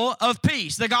gospel of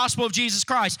peace. The gospel of Jesus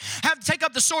Christ. Take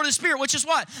up the sword of the Spirit, which is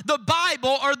what? The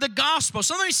Bible or the gospel.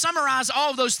 So let me summarize all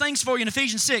of those things for you in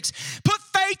Ephesians 6. Put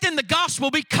faith in the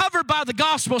gospel. Be covered by the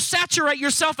gospel. Saturate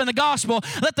yourself in the gospel.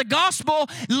 Let the gospel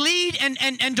lead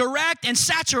and direct and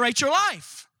saturate your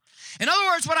life. In other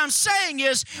words, what I'm saying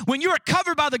is when you are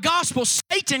covered by the gospel,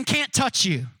 Satan can't touch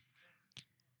you.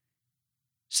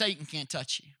 Satan can't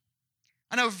touch you.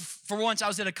 I know for once I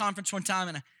was at a conference one time,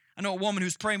 and I know a woman who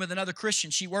was praying with another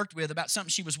Christian she worked with about something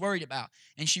she was worried about.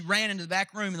 And she ran into the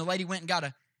back room, and the lady went and got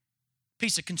a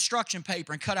piece of construction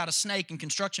paper and cut out a snake in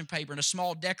construction paper and a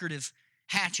small decorative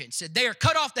hatchet and said, there,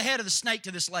 cut off the head of the snake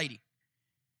to this lady.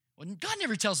 Well, God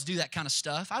never tells us to do that kind of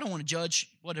stuff. I don't want to judge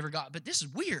whatever God, but this is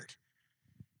weird.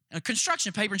 And a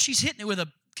construction paper, and she's hitting it with a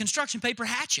construction paper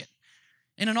hatchet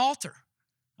in an altar,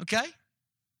 okay?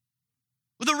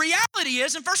 Well, the reality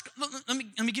is, let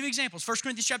me give you examples. 1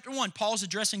 Corinthians chapter 1, Paul's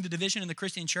addressing the division in the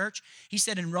Christian church. He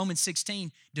said in Romans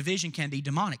 16, division can be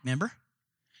demonic, remember?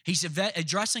 He's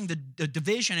addressing the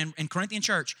division in Corinthian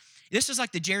church. This is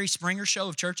like the Jerry Springer show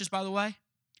of churches, by the way,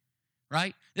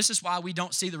 right? This is why we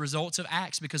don't see the results of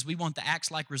Acts, because we want the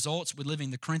Acts-like results with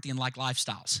living the Corinthian-like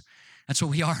lifestyles. That's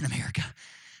what we are in America,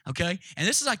 okay? And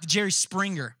this is like the Jerry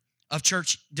Springer of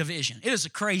church division. It is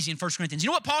crazy in 1 Corinthians. You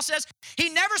know what Paul says? He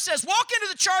never says, walk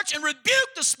into the church and rebuke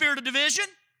the spirit of division.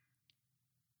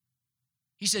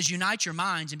 He says, unite your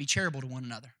minds and be charitable to one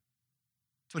another.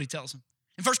 That's what he tells them.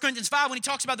 In 1 Corinthians 5, when he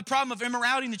talks about the problem of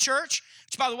immorality in the church,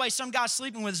 which, by the way, some guy's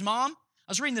sleeping with his mom.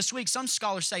 I was reading this week, some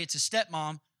scholars say it's his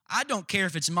stepmom. I don't care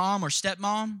if it's mom or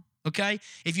stepmom, okay?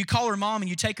 If you call her mom and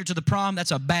you take her to the prom,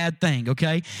 that's a bad thing,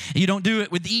 okay? You don't do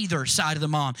it with either side of the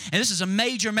mom. And this is a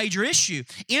major, major issue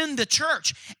in the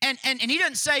church. And he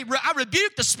doesn't say, I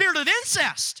rebuke the spirit of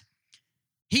incest.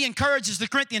 He encourages the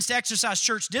Corinthians to exercise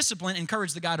church discipline,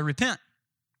 encourage the guy to repent.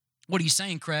 What are you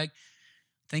saying, Craig?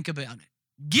 Think about it.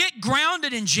 Get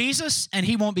grounded in Jesus, and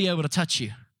he won't be able to touch you.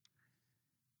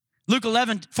 Luke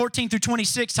 11, 14 through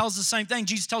 26 tells the same thing.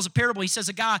 Jesus tells a parable. He says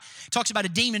a guy talks about a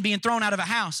demon being thrown out of a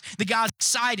house. The guy's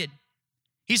excited.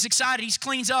 He's excited. He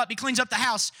cleans up the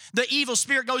house. The evil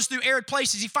spirit goes through arid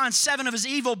places. He finds 7 of his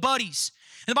evil buddies.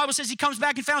 And the Bible says he comes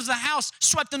back and finds the house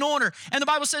swept in order. And the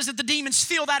Bible says that the demons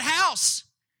fill that house.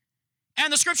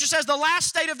 And the scripture says the last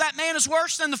state of that man is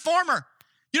worse than the former.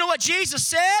 You know what Jesus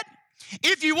said?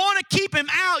 If you want to keep him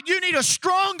out, you need a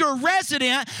stronger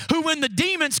resident who, when the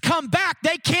demons come back,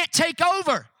 they can't take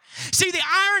over. See, the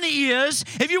irony is,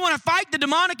 if you want to fight the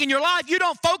demonic in your life, you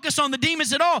don't focus on the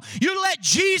demons at all. You let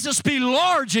Jesus be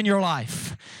large in your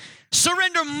life.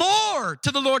 Surrender more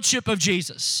to the lordship of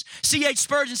Jesus. C.H.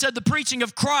 Spurgeon said the preaching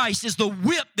of Christ is the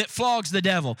whip that flogs the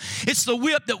devil. It's the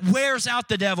whip that wears out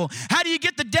the devil. How do you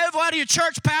get the devil out of your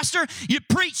church, pastor? You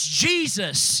preach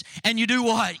Jesus, and you do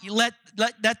what? You let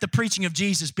the preaching of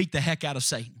Jesus beat the heck out of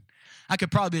Satan. I could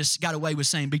probably just got away with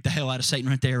saying beat the hell out of Satan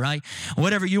right there, right?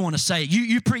 Whatever you want to say.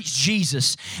 You preach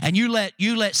Jesus, and you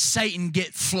let Satan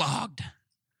get flogged.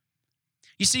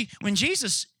 You see, when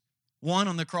Jesus won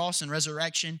on the cross and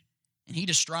resurrection, and he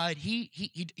destroyed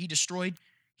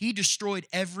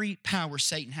every power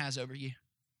Satan has over you. I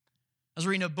was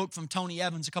reading a book from Tony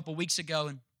Evans a couple weeks ago,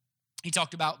 and he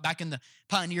talked about back in the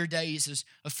pioneer days as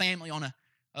a family on a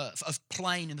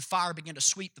plane, and the fire began to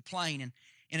sweep the plane, and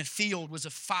in a field was a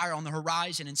fire on the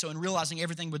horizon. And so in realizing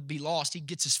everything would be lost, he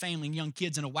gets his family and young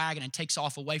kids in a wagon and takes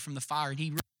off away from the fire, and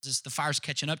he realizes the fire's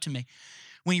catching up to me.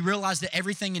 When he realized that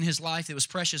everything in his life that was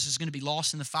precious is going to be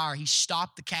lost in the fire, he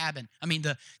stopped the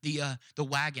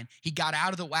wagon. He got out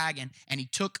of the wagon, and he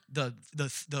took the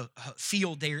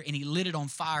field there, and he lit it on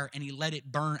fire, and he let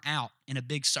it burn out in a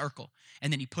big circle.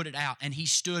 And then he put it out, and he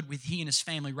stood with he and his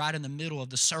family right in the middle of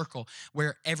the circle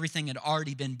where everything had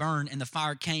already been burned, and the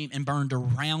fire came and burned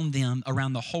around them,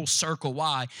 around the whole circle.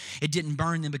 Why? It didn't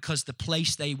burn them because the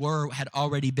place they were had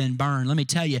already been burned. Let me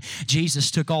tell you,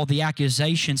 Jesus took all the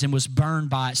accusations and was burned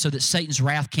by it so that Satan's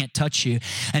wrath can't touch you.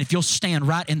 And if you'll stand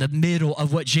right in the middle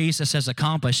of what Jesus has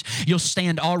accomplished, you'll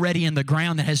stand already in the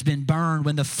ground that has been burned.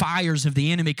 When the fires of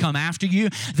the enemy come after you,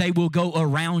 they will go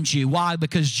around you. Why?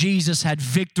 Because Jesus had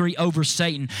victory over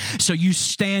Satan. So you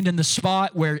stand in the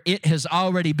spot where it has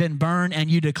already been burned,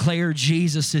 and you declare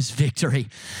Jesus' victory.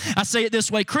 I say it this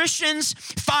way: Christians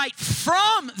fight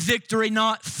from victory,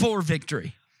 not for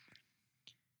victory.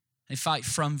 They fight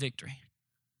from victory.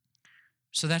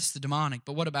 So that's the demonic.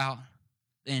 But what about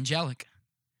the angelic?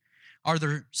 Are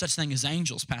there such thing as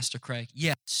angels, Pastor Craig?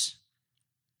 Yes.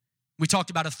 We talked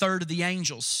about 1/3 of the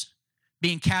angels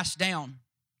being cast down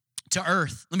to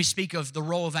earth. Let me speak of the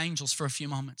role of angels for a few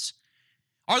moments.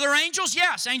 Are there angels?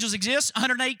 Yes, angels exist.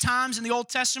 108 times in the Old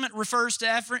Testament refers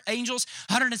to angels.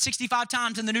 165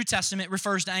 times in the New Testament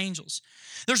refers to angels.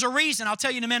 There's a reason, I'll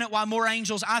tell you in a minute, why more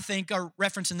angels, I think, are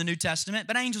referenced in the New Testament,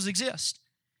 but angels exist.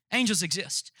 Angels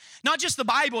exist. Not just the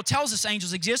Bible tells us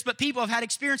angels exist, but people have had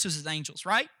experiences with angels,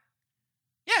 right?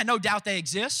 Yeah, no doubt they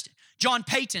exist. John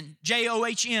Payton,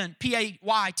 John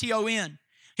Payton.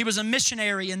 He was a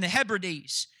missionary in the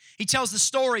Hebrides. He tells the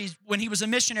story when he was a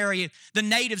missionary, the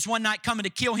natives one night coming to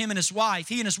kill him and his wife.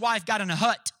 He and his wife got in a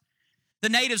hut. The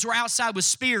natives were outside with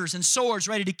spears and swords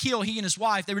ready to kill he and his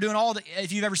wife. They were doing all the,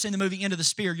 if you've ever seen the movie End of the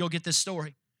Spear, you'll get this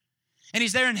story. And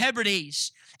he's there in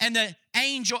Hebrides, and the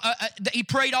angel, he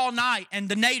prayed all night, and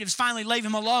the natives finally leave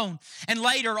him alone. And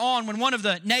later on, when one of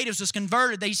the natives was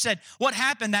converted, they said, what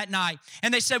happened that night?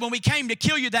 And they said, when we came to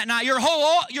kill you that night, your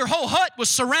whole hut was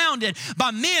surrounded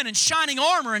by men in shining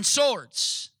armor and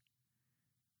swords.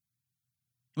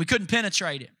 We couldn't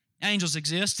penetrate it. Angels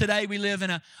exist. Today we live in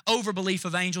an overbelief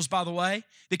of angels, by the way,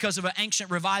 because of an ancient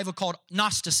revival called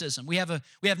Gnosticism. We have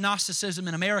Gnosticism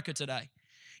in America today.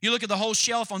 You look at the whole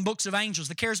shelf on books of angels.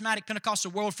 The charismatic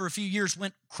Pentecostal world for a few years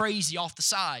went crazy off the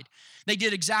side. They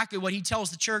did exactly what he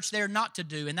tells the church there not to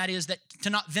do, and that is that to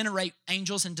not venerate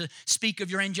angels and to speak of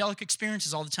your angelic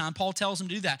experiences all the time. Paul tells them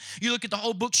to do that. You look at the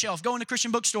whole bookshelf. Go in the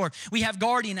Christian bookstore. We have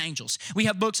guardian angels. We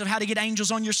have books of how to get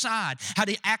angels on your side, how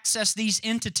to access these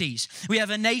entities. We have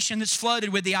a nation that's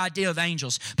flooded with the idea of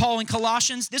angels. Paul in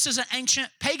Colossians, this is an ancient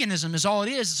paganism is all it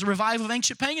is. It's a revival of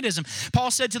ancient paganism.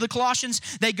 Paul said to the Colossians,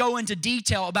 they go into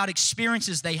detail about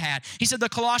experiences they had. He said the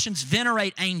Colossians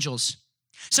venerate angels.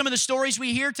 Some of the stories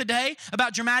we hear today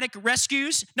about dramatic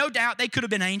rescues, no doubt they could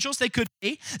have been angels. They could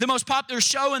be. The most popular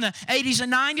show in the 80s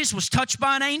and 90s was Touched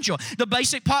by an Angel. The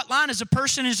basic plot line is a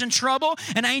person is in trouble,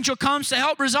 an angel comes to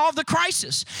help resolve the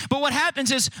crisis. But what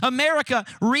happens is America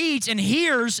reads and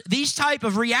hears these type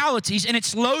of realities, and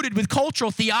it's loaded with cultural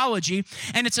theology,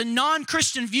 and it's a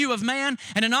non-Christian view of man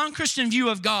and a non-Christian view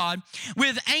of God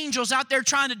with angels out there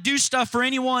trying to do stuff for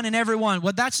anyone and everyone.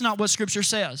 Well, that's not what Scripture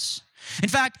says. In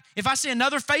fact, if I see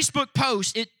another Facebook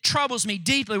post, it troubles me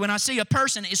deeply when I see a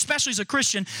person, especially as a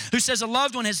Christian, who says a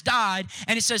loved one has died,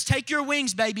 and it says, take your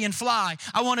wings, baby, and fly.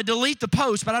 I want to delete the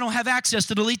post, but I don't have access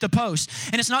to delete the post.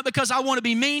 And it's not because I want to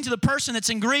be mean to the person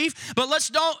that's in grief, but let's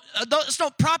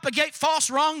don't propagate false,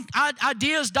 wrong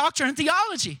ideas, doctrine, and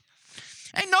theology.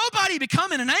 Ain't nobody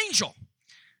becoming an angel.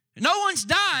 No one's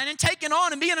dying and taking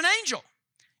on and being an angel.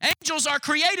 Angels are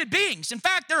created beings. In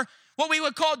fact, they're what we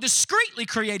would call discreetly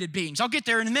created beings. I'll get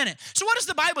there in a minute. So what does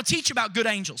the Bible teach about good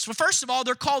angels? Well, first of all,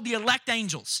 they're called the elect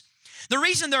angels. The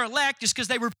reason they're elect is because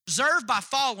they were preserved by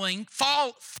falling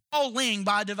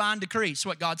by a divine decree. That's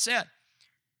what God said.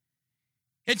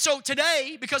 And so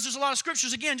today, because there's a lot of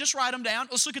scriptures, again, just write them down.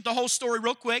 Let's look at the whole story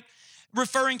real quick,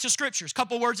 referring to scriptures.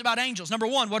 Couple words about angels. Number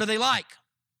one, what are they like?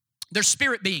 They're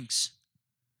spirit beings.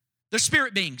 They're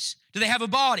spirit beings. Do they have a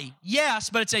body? Yes,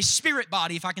 but it's a spirit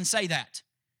body, if I can say that.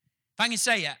 If I can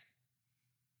say that.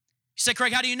 You say,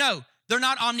 Craig, how do you know? They're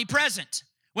not omnipresent.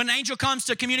 When an angel comes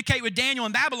to communicate with Daniel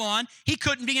in Babylon, he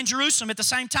couldn't be in Jerusalem at the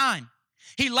same time.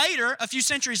 He later,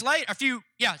 centuries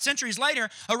later,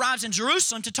 arrives in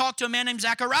Jerusalem to talk to a man named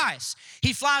Zacharias.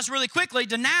 He flies really quickly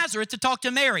to Nazareth to talk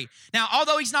to Mary. Now,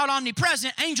 although he's not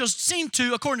omnipresent, angels seem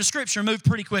to, according to Scripture, move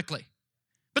pretty quickly.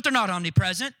 But they're not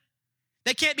omnipresent.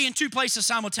 They can't be in two places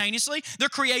simultaneously. They're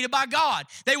created by God.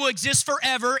 They will exist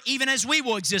forever, even as we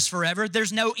will exist forever.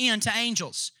 There's no end to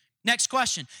angels. Next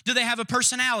question. Do they have a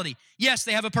personality? Yes,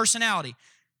 they have a personality.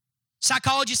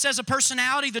 Psychology says a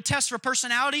personality, the test for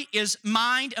personality is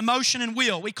mind, emotion, and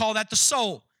will. We call that the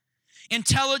soul.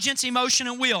 Intelligence, emotion,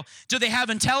 and will. Do they have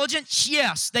intelligence?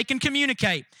 Yes, they can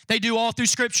communicate. They do all through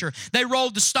Scripture. They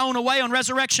rolled the stone away on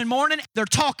resurrection morning. They're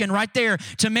talking right there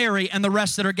to Mary and the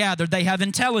rest that are gathered. They have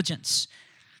intelligence.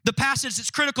 The passage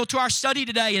that's critical to our study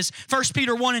today is 1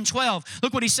 Peter 1 and 12.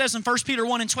 Look what he says in 1 Peter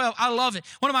 1 and 12. I love it.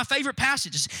 One of my favorite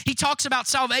passages. He talks about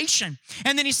salvation.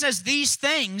 And then he says these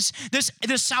things, this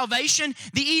salvation,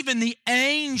 even the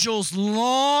angels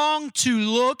long to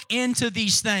look into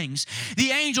these things.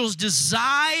 The angels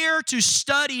desire to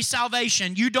study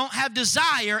salvation. You don't have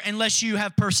desire unless you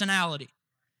have personality.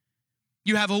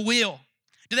 You have a will.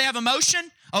 Do they have emotion?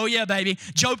 Oh yeah, baby.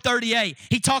 Job 38.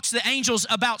 He talks about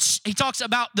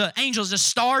the angels as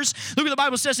stars. Look what the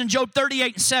Bible says in Job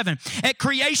 38 and 7. At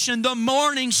creation, the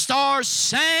morning stars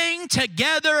sang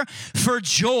together for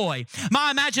joy.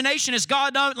 My imagination is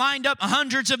God lined up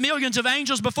hundreds of millions of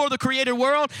angels before the created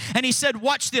world. And he said,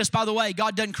 watch this. By the way,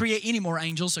 God doesn't create any more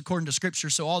angels according to Scripture.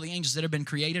 So all the angels that have been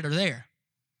created are there.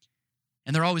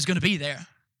 And they're always going to be there.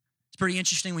 It's pretty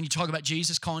interesting when you talk about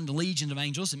Jesus calling the legion of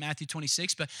angels in Matthew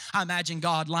 26, but I imagine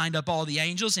God lined up all the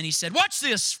angels and he said, watch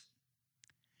this.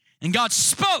 And God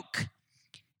spoke,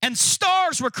 and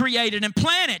stars were created and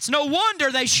planets. No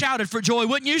wonder they shouted for joy.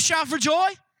 Wouldn't you shout for joy?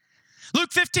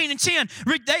 Luke 15:10,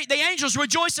 the angels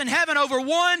rejoice in heaven over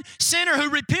one sinner who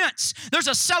repents. There's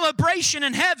a celebration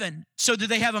in heaven. So do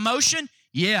they have emotion?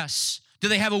 Yes. Do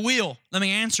they have a will? Let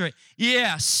me answer it.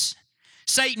 Yes.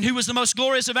 Satan, who was the most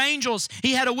glorious of angels,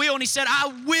 he had a will and he said,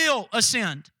 I will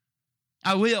ascend.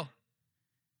 I will.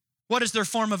 What is their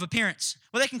form of appearance?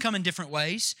 Well, they can come in different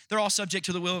ways. They're all subject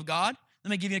to the will of God.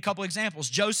 Let me give you a couple examples.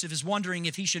 Joseph is wondering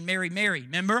if he should marry Mary.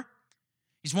 Remember?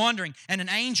 He's wondering, and an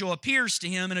angel appears to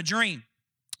him in a dream.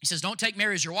 He says, don't take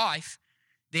Mary as your wife.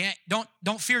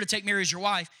 Don't fear to take Mary as your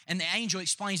wife. And the angel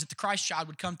explains that the Christ child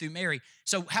would come through Mary.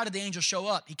 So how did the angel show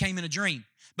up? He came in a dream.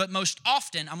 But most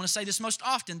often, I'm going to say this most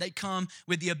often, they come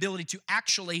with the ability to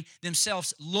actually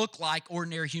themselves look like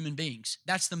ordinary human beings.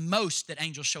 That's the most that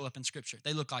angels show up in Scripture.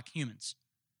 They look like humans.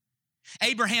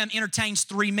 Abraham entertains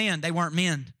 3 men. They weren't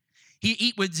men. He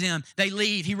eat with them. They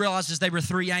leave. He realizes they were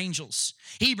 3 angels.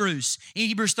 Hebrews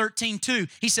 13:2,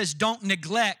 he says, don't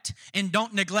neglect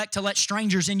to let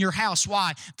strangers in your house.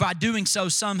 Why? By doing so,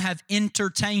 some have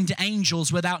entertained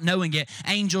angels without knowing it.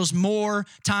 Angels more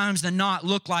times than not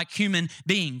look like human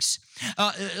beings.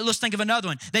 Let's think of another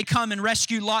one. They come and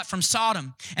rescue Lot from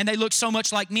Sodom, and they look so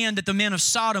much like men that the men of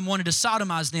Sodom wanted to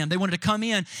sodomize them. They wanted to come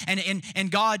in,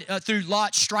 and God, through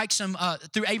Lot, strikes them,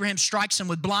 through Abraham, strikes them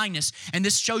with blindness. And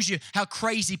this shows you how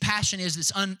crazy passion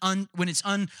is when it's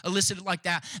unelicited like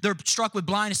that. They're struck with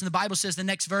blindness, and the Bible says the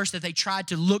next verse that they tried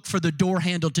to look for the door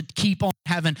handle to keep on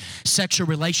having sexual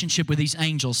relationship with these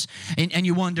angels. And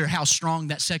you wonder how strong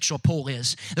that sexual pull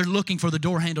is. They're looking for the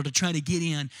door handle to try to get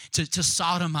in to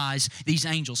sodomize these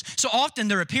angels. So often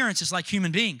their appearance is like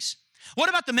human beings. What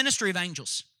about the ministry of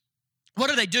angels?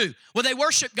 What do? Well, they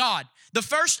worship God. The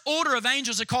first order of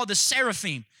angels are called the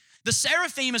seraphim. The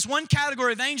seraphim is one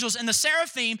category of angels, and the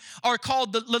seraphim are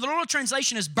called, the literal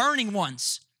translation is burning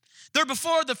ones. They're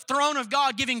before the throne of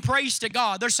God giving praise to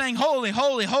God. They're saying, holy,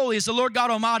 holy, holy is the Lord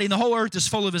God Almighty, and the whole earth is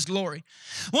full of His glory.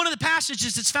 One of the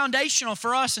passages that's foundational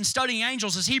for us in studying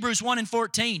angels is Hebrews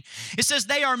 1:14. It says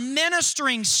they are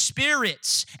ministering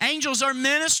spirits. Angels are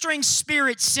ministering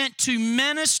spirits sent to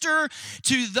minister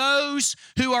to those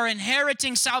who are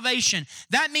inheriting salvation.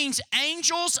 That means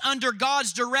angels under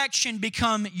God's direction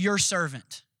become your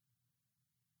servant.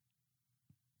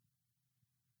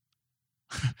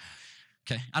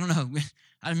 Okay, I don't know.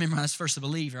 I remember when I was first a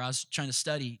believer, I was trying to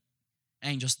study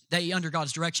angels. They, under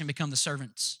God's direction, become the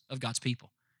servants of God's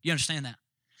people. You understand that?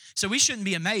 So we shouldn't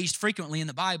be amazed frequently in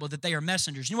the Bible that they are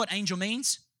messengers. You know what angel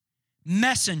means?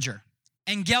 Messenger.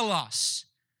 Angelos.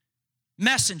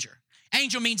 Messenger.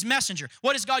 Angel means messenger.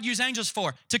 What does God use angels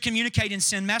for? To communicate and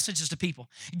send messages to people.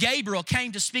 Gabriel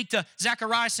came to speak to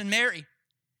Zacharias and Mary,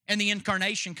 and the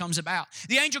incarnation comes about.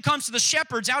 The angel comes to the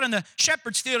shepherds out in the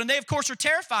shepherd's field, and they, of course, are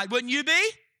terrified. Wouldn't you be?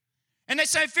 And they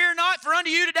say, fear not, for unto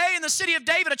you today in the city of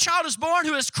David a child is born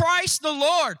who is Christ the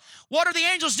Lord. What are the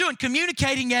angels doing?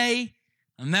 Communicating a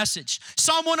message.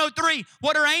 Psalm 103,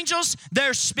 what are angels?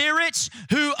 They're spirits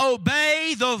who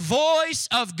obey the voice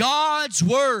of God's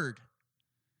word.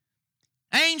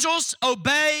 Angels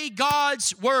obey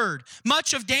God's word.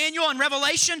 Much of Daniel and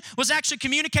Revelation was actually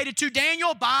communicated to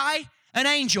Daniel by an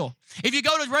angel. If you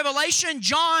go to Revelation,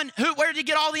 John, where did he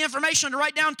get all the information to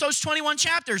write down those 21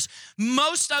 chapters?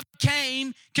 Most of it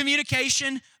came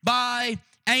communication by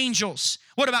angels.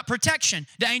 What about protection?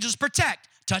 Do angels protect?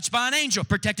 Touched by an angel,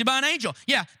 protected by an angel.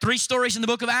 Yeah, 3 stories in the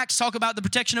book of Acts talk about the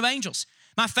protection of angels.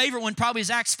 My favorite one probably is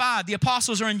Acts 5. The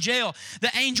apostles are in jail.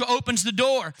 The angel opens the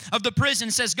door of the prison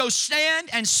and says, go stand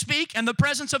and speak in the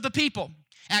presence of the people.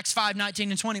 Acts 5,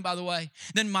 19 and 20, by the way.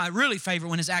 Then my really favorite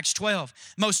one is Acts 12.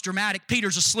 Most dramatic.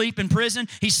 Peter's asleep in prison.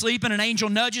 He's sleeping. An angel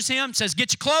nudges him, says,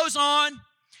 get your clothes on,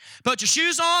 put your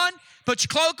shoes on, put your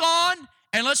cloak on,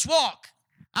 and let's walk.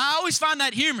 I always find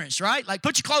that humorous, right? Like,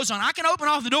 put your clothes on. I can open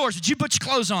all the doors, but you put your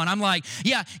clothes on. I'm like,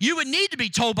 yeah, you would need to be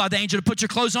told by the angel to put your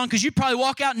clothes on because you'd probably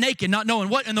walk out naked not knowing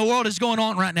what in the world is going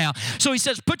on right now. So he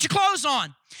says, put your clothes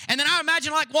on. And then I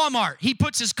imagine like Walmart. He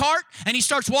puts his cart and he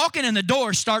starts walking and the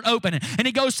doors start opening. And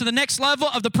he goes to the next level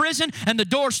of the prison and the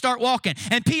doors start walking.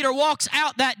 And Peter walks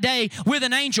out that day with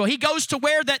an angel. He goes to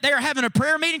where that they're having a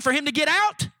prayer meeting for him to get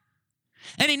out.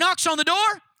 And he knocks on the door.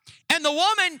 And the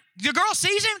woman, the girl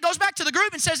sees him, goes back to the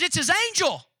group and says, it's his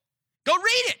angel. Go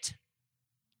read it.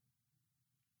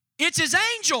 It's his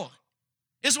angel,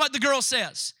 is what the girl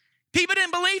says. People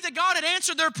didn't believe that God had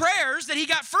answered their prayers, that he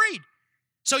got freed.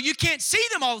 So you can't see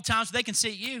them all the time, so they can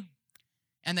see you.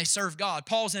 And they serve God.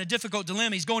 Paul's in a difficult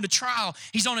dilemma. He's going to trial.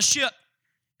 He's on a ship.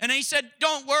 And he said,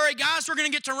 don't worry, guys, we're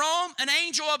going to get to Rome. An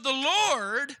angel of the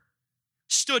Lord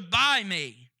stood by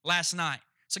me last night.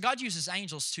 So God uses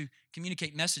angels to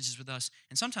communicate messages with us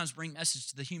and sometimes bring messages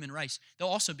to the human race. They'll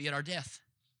also be at our death.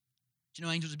 Do you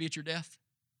know angels will be at your death?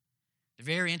 They're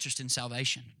very interested in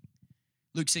salvation.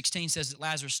 Luke 16 says that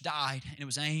Lazarus died, and it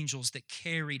was angels that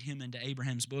carried him into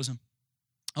Abraham's bosom.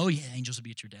 Oh yeah, angels will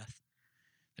be at your death.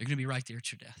 They're going to be right there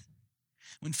at your death.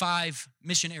 When 5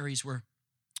 missionaries were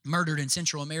murdered in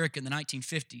Central America in the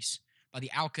 1950s by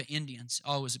the Auca Indians,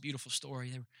 oh, it was a beautiful story.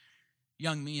 They were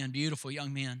young men, beautiful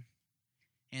young men.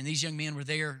 And these young men were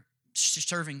there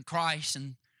serving Christ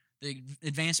and the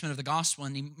advancement of the gospel,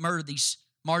 and he martyred these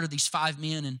 5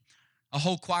 men, and a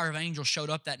whole choir of angels showed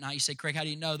up that night. You say, Craig, how do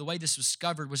you know? The way this was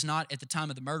discovered was not at the time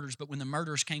of the murders, but when the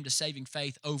murderers came to saving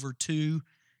faith over 2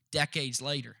 decades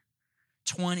later,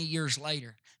 20 years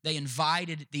later. They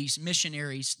invited these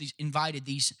missionaries, invited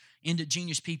these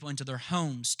indigenous people into their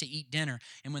homes to eat dinner.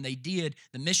 And when they did,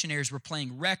 the missionaries were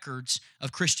playing records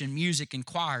of Christian music and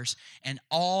choirs. And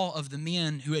all of the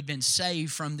men who had been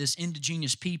saved from this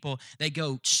indigenous people, they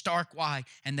go stark white.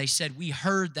 And they said, we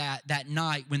heard that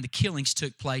night when the killings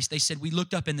took place. They said, we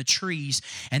looked up in the trees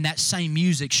and that same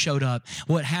music showed up.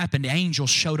 What happened? Angels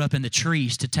showed up in the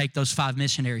trees to take those 5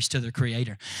 missionaries to their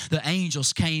Creator. The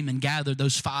angels came and gathered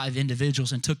those 5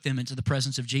 individuals and took them into the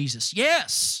presence of Jesus.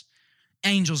 Yes,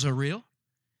 angels are real.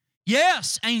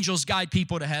 Yes, angels guide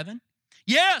people to heaven.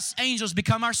 Yes, angels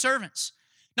become our servants.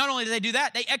 Not only do they do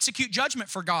that, they execute judgment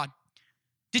for God.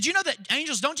 Did you know that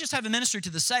angels don't just have a ministry to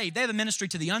the saved, they have a ministry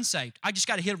to the unsaved? I just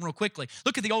got to hit them real quickly.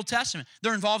 Look at the Old Testament.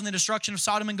 They're involved in the destruction of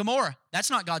Sodom and Gomorrah. That's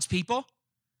not God's people.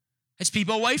 It's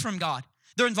people away from God.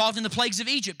 They're involved in the plagues of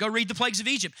Egypt. Go read the plagues of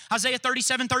Egypt. Isaiah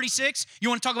 37:36. You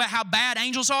want to talk about how bad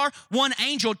angels are? One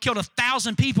angel killed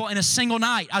 1,000 people in a single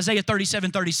night. Isaiah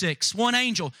 37:36. One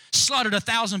angel slaughtered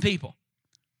 1,000 people.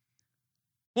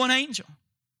 One angel.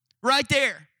 Right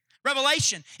there.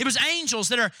 Revelation. It was angels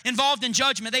that are involved in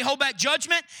judgment. They hold back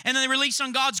judgment and then they release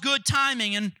on God's good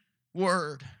timing and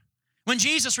word. When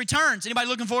Jesus returns, anybody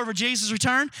looking forward for Jesus'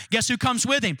 return? Guess who comes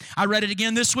with him? I read it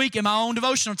again this week in my own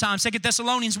devotional time, 2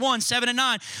 Thessalonians 1, 7 and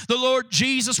 9. The Lord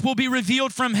Jesus will be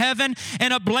revealed from heaven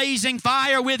in a blazing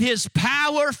fire with his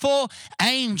powerful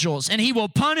angels, and he will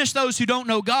punish those who don't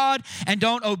know God and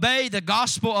don't obey the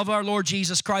gospel of our Lord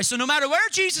Jesus Christ. So no matter where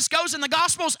Jesus goes in the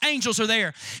gospels, angels are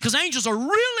there because angels are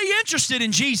really interested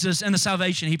in Jesus and the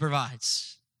salvation he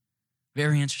provides.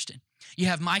 Very interested. You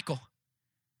have Michael.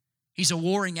 He's a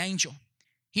warring angel.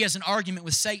 He has an argument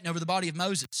with Satan over the body of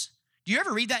Moses. Do you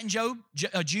ever read that in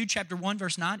Jude chapter 1,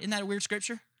 verse 9? Isn't that a weird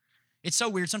scripture? It's so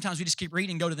weird. Sometimes we just keep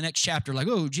reading and go to the next chapter like,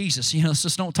 oh, Jesus, let's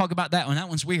just don't talk about that one. That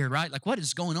one's weird, right? Like, what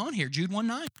is going on here? Jude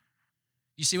 1:9.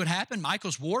 You see what happened?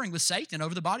 Michael's warring with Satan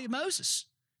over the body of Moses.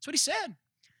 That's what he said.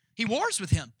 He wars with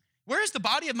him. Where is the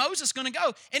body of Moses going to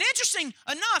go? And interesting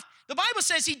enough, the Bible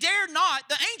says the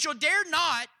angel dared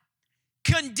not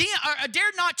condemn, or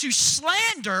dared not to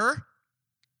slander.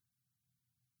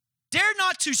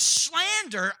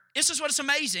 This is what's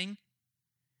amazing.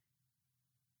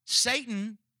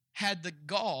 Satan had the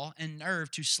gall and nerve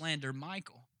to slander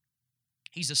Michael.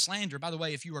 He's a slanderer. By the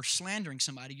way, if you are slandering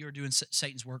somebody, you're doing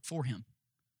Satan's work for him.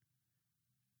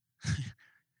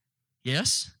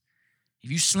 Yes? If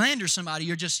you slander somebody,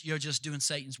 you're just doing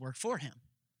Satan's work for him.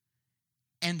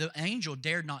 And the angel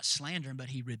dared not slander him, but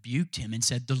he rebuked him and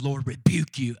said, the Lord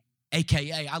rebuke you.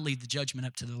 AKA, I leave the judgment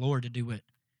up to the Lord to do what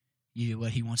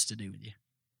he wants to do with you.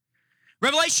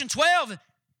 Revelation 12,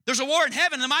 there's a war in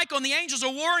heaven, and Michael and the angels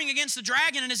are warring against the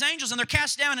dragon and his angels, and they're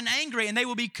cast down and angry, and they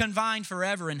will be confined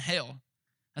forever in hell.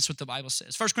 That's what the Bible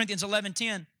says. 1 Corinthians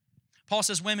 11:10, Paul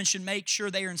says women should make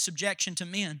sure they are in subjection to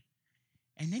men.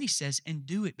 And then he says, and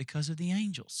do it because of the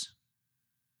angels.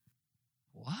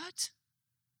 What?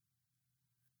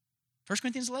 1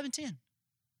 Corinthians 11:10.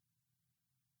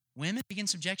 Women begin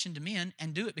subjection to men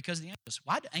and do it because of the angels.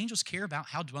 Why do angels care about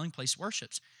how dwelling place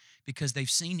worships? Because they've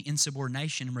seen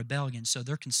insubordination and rebellion, so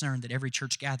they're concerned that every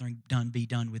church gathering be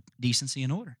done with decency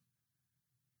and order.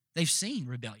 They've seen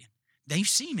rebellion. They've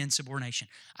seen insubordination.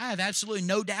 I have absolutely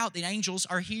no doubt the angels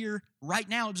are here right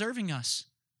now observing us.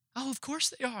 Oh, of course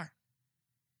they are.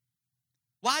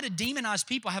 Why do demonized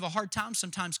people have a hard time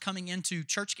sometimes coming into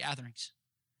church gatherings?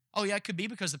 Oh, yeah, it could be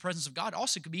because of the presence of God.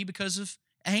 Also, it could be because of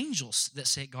angels that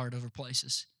set guard over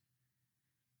places.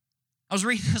 I was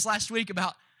reading this last week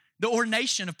about the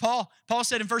ordination of Paul. Paul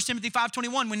said in 1 Timothy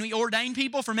 5:21, when we ordain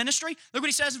people for ministry, look what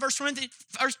he says in 1 Timothy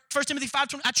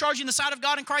 5:20, I charge you in the sight of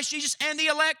God in Christ Jesus and the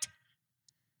elect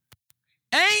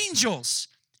angels.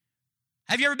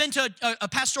 Have you ever been to a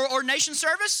pastoral ordination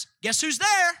service? Guess who's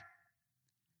there?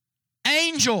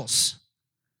 Angels.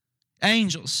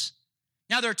 Angels.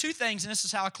 Now, there are 2 things, and this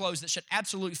is how I close, that should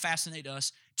absolutely fascinate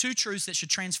us. 2 truths that should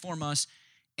transform us,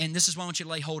 and this is what I want you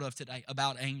to lay hold of today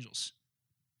about angels.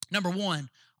 Number 1,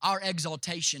 our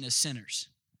exaltation as sinners.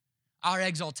 Our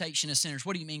exaltation as sinners.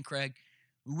 What do you mean, Craig?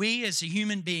 We as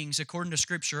human beings, according to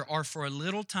Scripture, are for a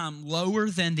little time lower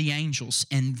than the angels,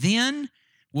 and then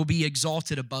will be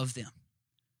exalted above them.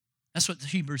 That's what the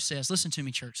Hebrews says. Listen to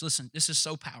me, church. Listen, this is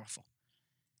so powerful.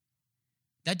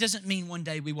 That doesn't mean one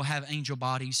day we will have angel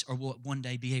bodies or will one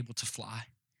day be able to fly.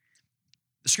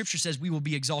 The Scripture says we will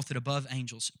be exalted above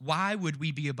angels. Why would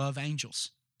we be above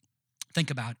angels?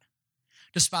 Think about it.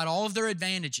 Despite all of their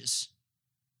advantages,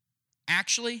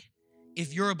 actually,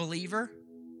 if you're a believer,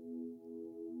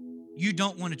 you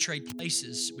don't want to trade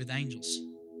places with angels.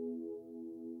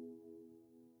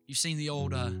 You've seen the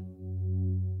old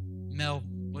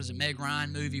Meg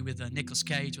Ryan movie with Nicolas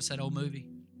Cage. What's that old movie?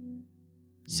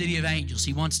 City of Angels.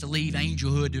 He wants to leave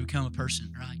angelhood to become a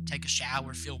person, right? Take a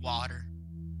shower, feel water,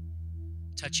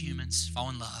 touch humans, fall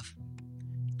in love.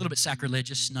 A little bit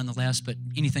sacrilegious nonetheless, but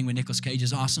anything with Nicolas Cage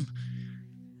is awesome.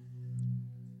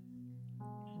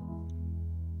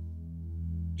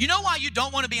 You know why you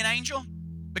don't want to be an angel?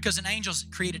 Because an angel's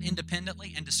created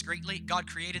independently and discreetly. God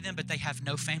created them, but they have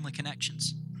no family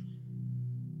connections.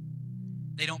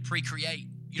 They don't procreate.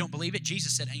 You don't believe it?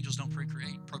 Jesus said angels don't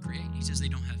procreate. He says they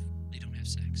don't have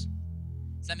sex.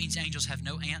 So that means angels have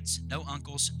no aunts, no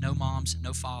uncles, no moms,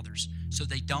 no fathers. So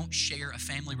they don't share a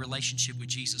family relationship with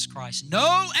Jesus Christ.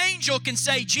 No angel can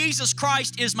say, Jesus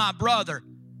Christ is my brother.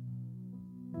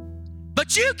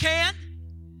 But you can.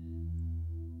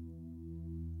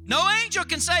 No angel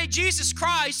can say, Jesus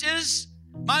Christ is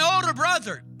my older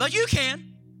brother. But you can.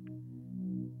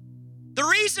 The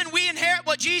reason we inherit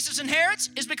what Jesus inherits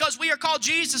is because we are called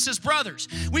Jesus' brothers.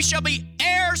 We shall be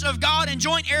heirs of God and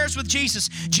joint heirs with Jesus.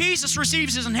 Jesus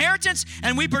receives his inheritance,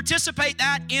 and we participate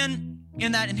in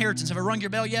that inheritance. Have I rung your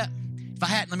bell yet? If I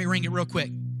hadn't, let me ring it real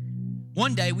quick.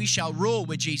 One day we shall rule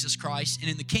with Jesus Christ,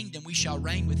 and in the kingdom we shall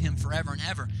reign with him forever and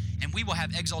ever. And we will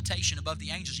have exaltation above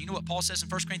the angels. You know what Paul says in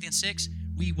 1 Corinthians 6?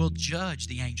 We will judge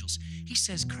the angels. He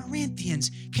says, Corinthians,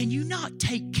 can you not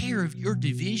take care of your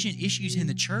division issues in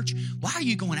the church? Why are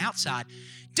you going outside?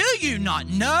 Do you not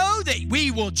know that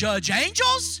we will judge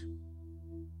angels?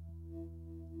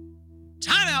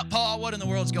 Time out, Paul. What in the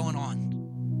world's going on?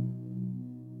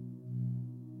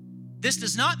 This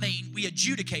does not mean we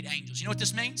adjudicate angels. You know what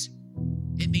this means?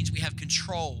 It means we have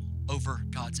control over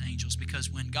God's angels, because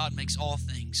when God makes all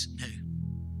things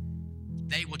new,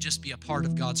 they will just be a part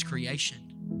of God's creation.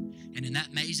 And in that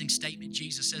amazing statement,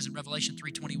 Jesus says in Revelation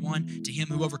 3:21, to him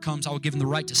who overcomes, I will give him the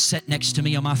right to sit next to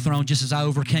me on my throne, just as I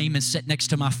overcame and sat next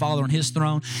to my Father on his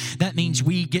throne. That means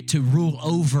we get to rule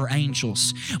over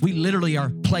angels. We literally are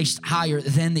placed higher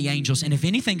than the angels. And if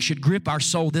anything should grip our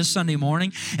soul this Sunday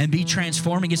morning and be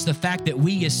transforming, it's the fact that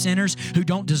we as sinners who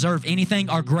don't deserve anything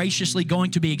are graciously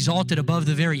going to be exalted above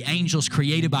the very angels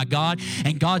created by God.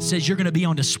 And God says you're going to be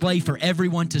on display for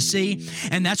everyone to see.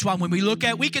 And that's why when we look at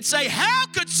it, we could say, how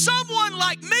could someone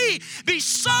like me be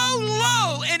so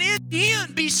low and in the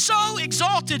end be so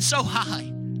exalted so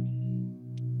high?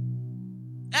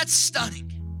 That's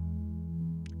stunning.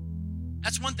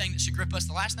 That's one thing that should grip us.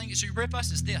 The last thing that should grip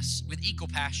us is this, with equal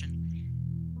passion.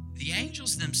 The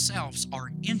angels themselves are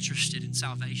interested in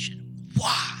salvation.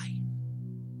 Why?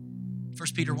 1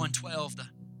 Peter 1:12,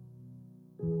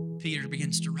 Peter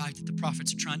begins to write that the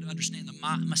prophets are trying to understand the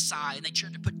Messiah, and they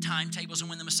tried to put timetables on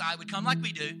when the Messiah would come, like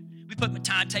we do. We put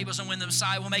timetables on when the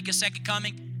Messiah will make a second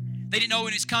coming. They didn't know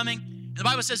when he's coming. And the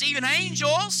Bible says even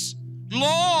angels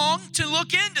long to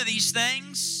look into these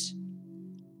things.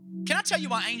 Can I tell you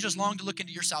why angels long to look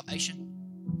into your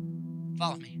salvation?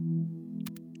 Follow me.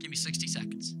 Give me 60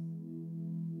 seconds.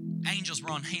 Angels were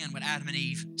on hand when Adam and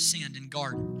Eve sinned in the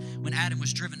garden. When Adam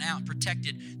was driven out,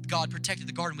 God protected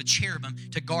the garden with cherubim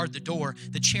to guard the door,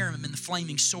 the cherubim and the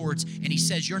flaming swords. And he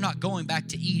says, you're not going back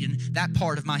to Eden. That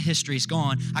part of my history is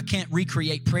gone. I can't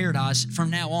recreate paradise. From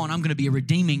now on, I'm going to be a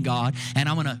redeeming God, and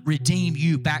I'm going to redeem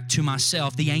you back to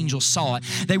myself. The angels saw it.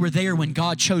 They were there when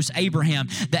God chose Abraham.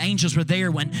 The angels were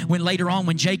there when later on,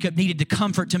 when Jacob needed to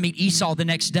comfort to meet Esau the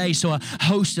next day. So a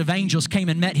host of angels came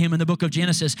and met him in the book of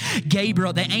Genesis.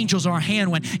 Gabriel, the angels are on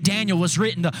hand when Daniel was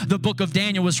written, the book of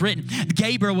Daniel was written.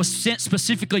 Gabriel was sent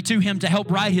specifically to him to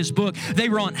help write his book. They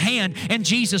were on hand, and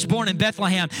Jesus born in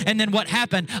Bethlehem. And then what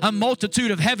happened? A multitude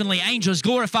of heavenly angels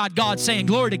glorified God, saying,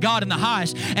 glory to God in the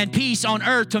highest, and peace on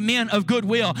earth to men of good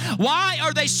will. Why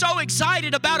are they so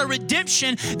excited about a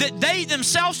redemption that they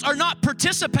themselves are not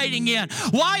participating in?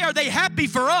 Why are they happy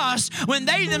for us when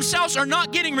they themselves are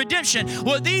not getting redemption?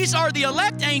 Well, these are the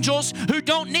elect angels who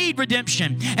don't need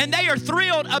redemption, and they are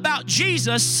thrilled about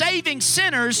Jesus saving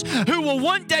sinners who will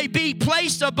one day be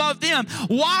placed above them.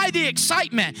 Why the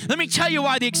excitement? Let me tell you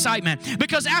why the excitement.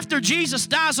 Because after Jesus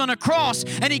dies on a cross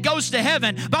and he goes to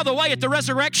heaven, by the way, at the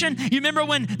resurrection, you remember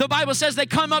when the Bible says they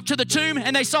come up to the tomb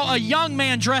and they saw a young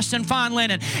man dressed in fine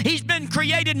linen. He's been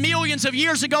created millions of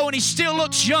years ago and he still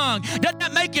looks young. Doesn't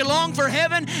that make you long for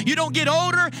heaven? You don't get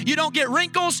older, you don't get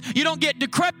wrinkles, you don't get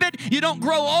decrepit, you don't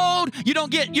grow old, you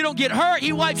don't get hurt.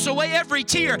 He wipes away every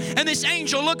tear. And this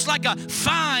angel looks like a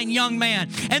fine young man.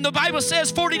 And the Bible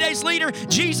says 40 days later,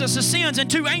 Jesus ascends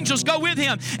and two angels go with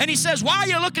him. And he says, why are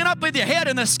you looking up with your head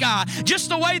in the sky? Just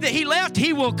the way that he left,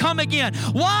 he will come again.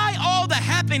 Why all the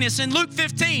happiness in Luke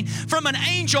 15 from an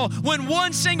angel when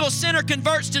one single sinner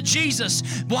converts to Jesus?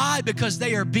 Why? Because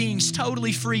they are beings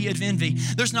totally free of envy.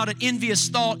 There's not an envious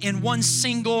thought in one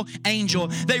single angel.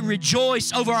 They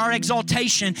rejoice over our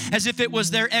exaltation as if it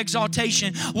was their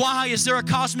exaltation. Why is there a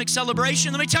cosmic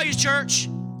celebration? Let me tell you, church.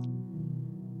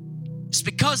 It's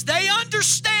because they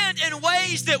understand in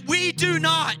ways that we do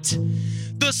not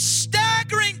the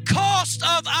staggering cost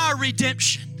of our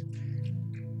redemption.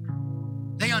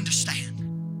 They understand.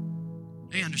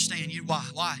 They understand.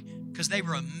 Why? Because they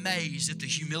were amazed at the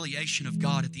humiliation of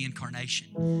God at the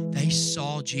incarnation. They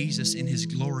saw Jesus in his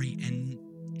glory and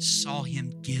saw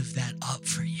him give that up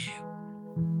for you.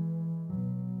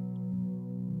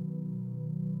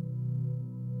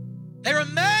 They're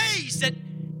amazed at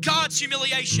God's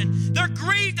humiliation. They're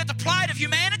grieved at the plight of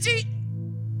humanity.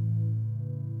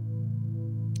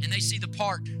 And they see the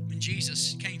part when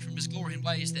Jesus came from his glory in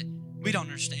ways that we don't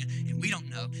understand and we don't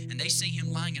know. And they see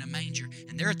him lying in a manger.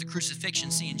 And they're at the crucifixion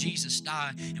seeing Jesus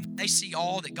die. And when they see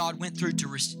all that God went through to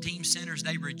redeem sinners,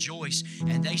 they rejoice.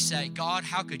 And they say, God,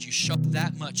 how could you show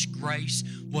that much grace?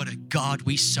 What a God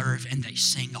we serve. And they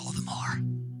sing all the more.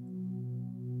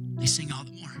 They sing all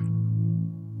the more.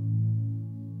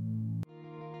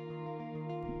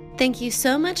 Thank you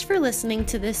so much for listening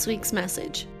to this week's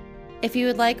message. If you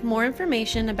would like more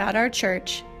information about our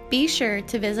church, be sure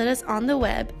to visit us on the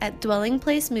web at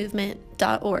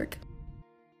dwellingplacemovement.org.